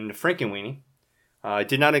 and Frankenweenie.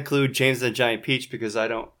 Did not include James and the Giant Peach because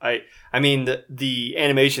I mean the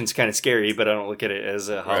animation's kind of scary, but I don't look at it as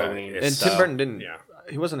a Halloween. Right. And style. Tim Burton didn't. Yeah.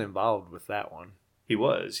 He wasn't involved with that one. He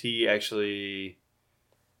was. He actually.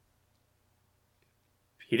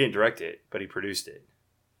 He didn't direct it, but he produced it.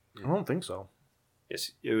 I don't think so.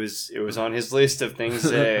 Yes, it was on his list of things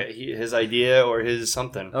his idea or his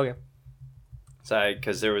something. Okay. So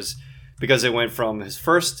because it went from his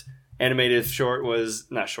first animated short was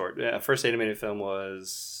not short. Yeah, first animated film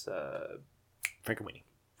was Frankenweenie.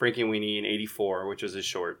 Frankenweenie in '84, which was his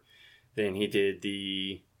short. Then he did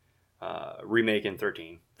the remake in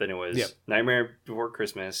 13 Then it was Yep. Nightmare Before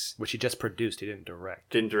Christmas. Which he just produced. He didn't direct.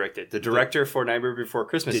 Didn't direct it. The director for Nightmare Before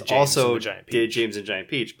Christmas Did James also and the Giant Peach. did James and Giant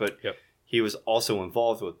Peach, but Yep. he was also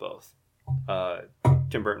involved with both.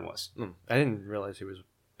 Tim Burton was. I didn't realize he was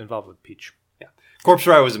involved with Peach. Corpse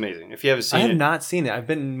Bride was amazing. If you haven't I seen have it, not seen it. I've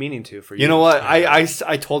been meaning to for years. you know what? I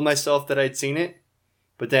told myself that I'd seen it,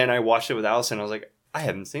 but then I watched it with Allison. I was like, I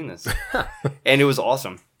haven't seen this, and it was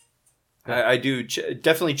awesome. I do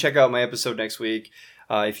definitely check out my episode next week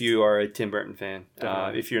if you are a Tim Burton fan.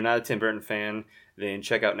 If you're not a Tim Burton fan, then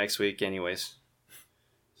check out next week anyways.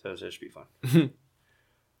 So that should be fun.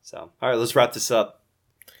 So, all right, let's wrap this up.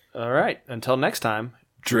 All right. Until next time.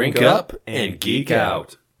 Drink up and geek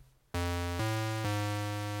out.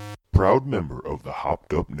 Proud member of the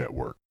Hopped Up Network.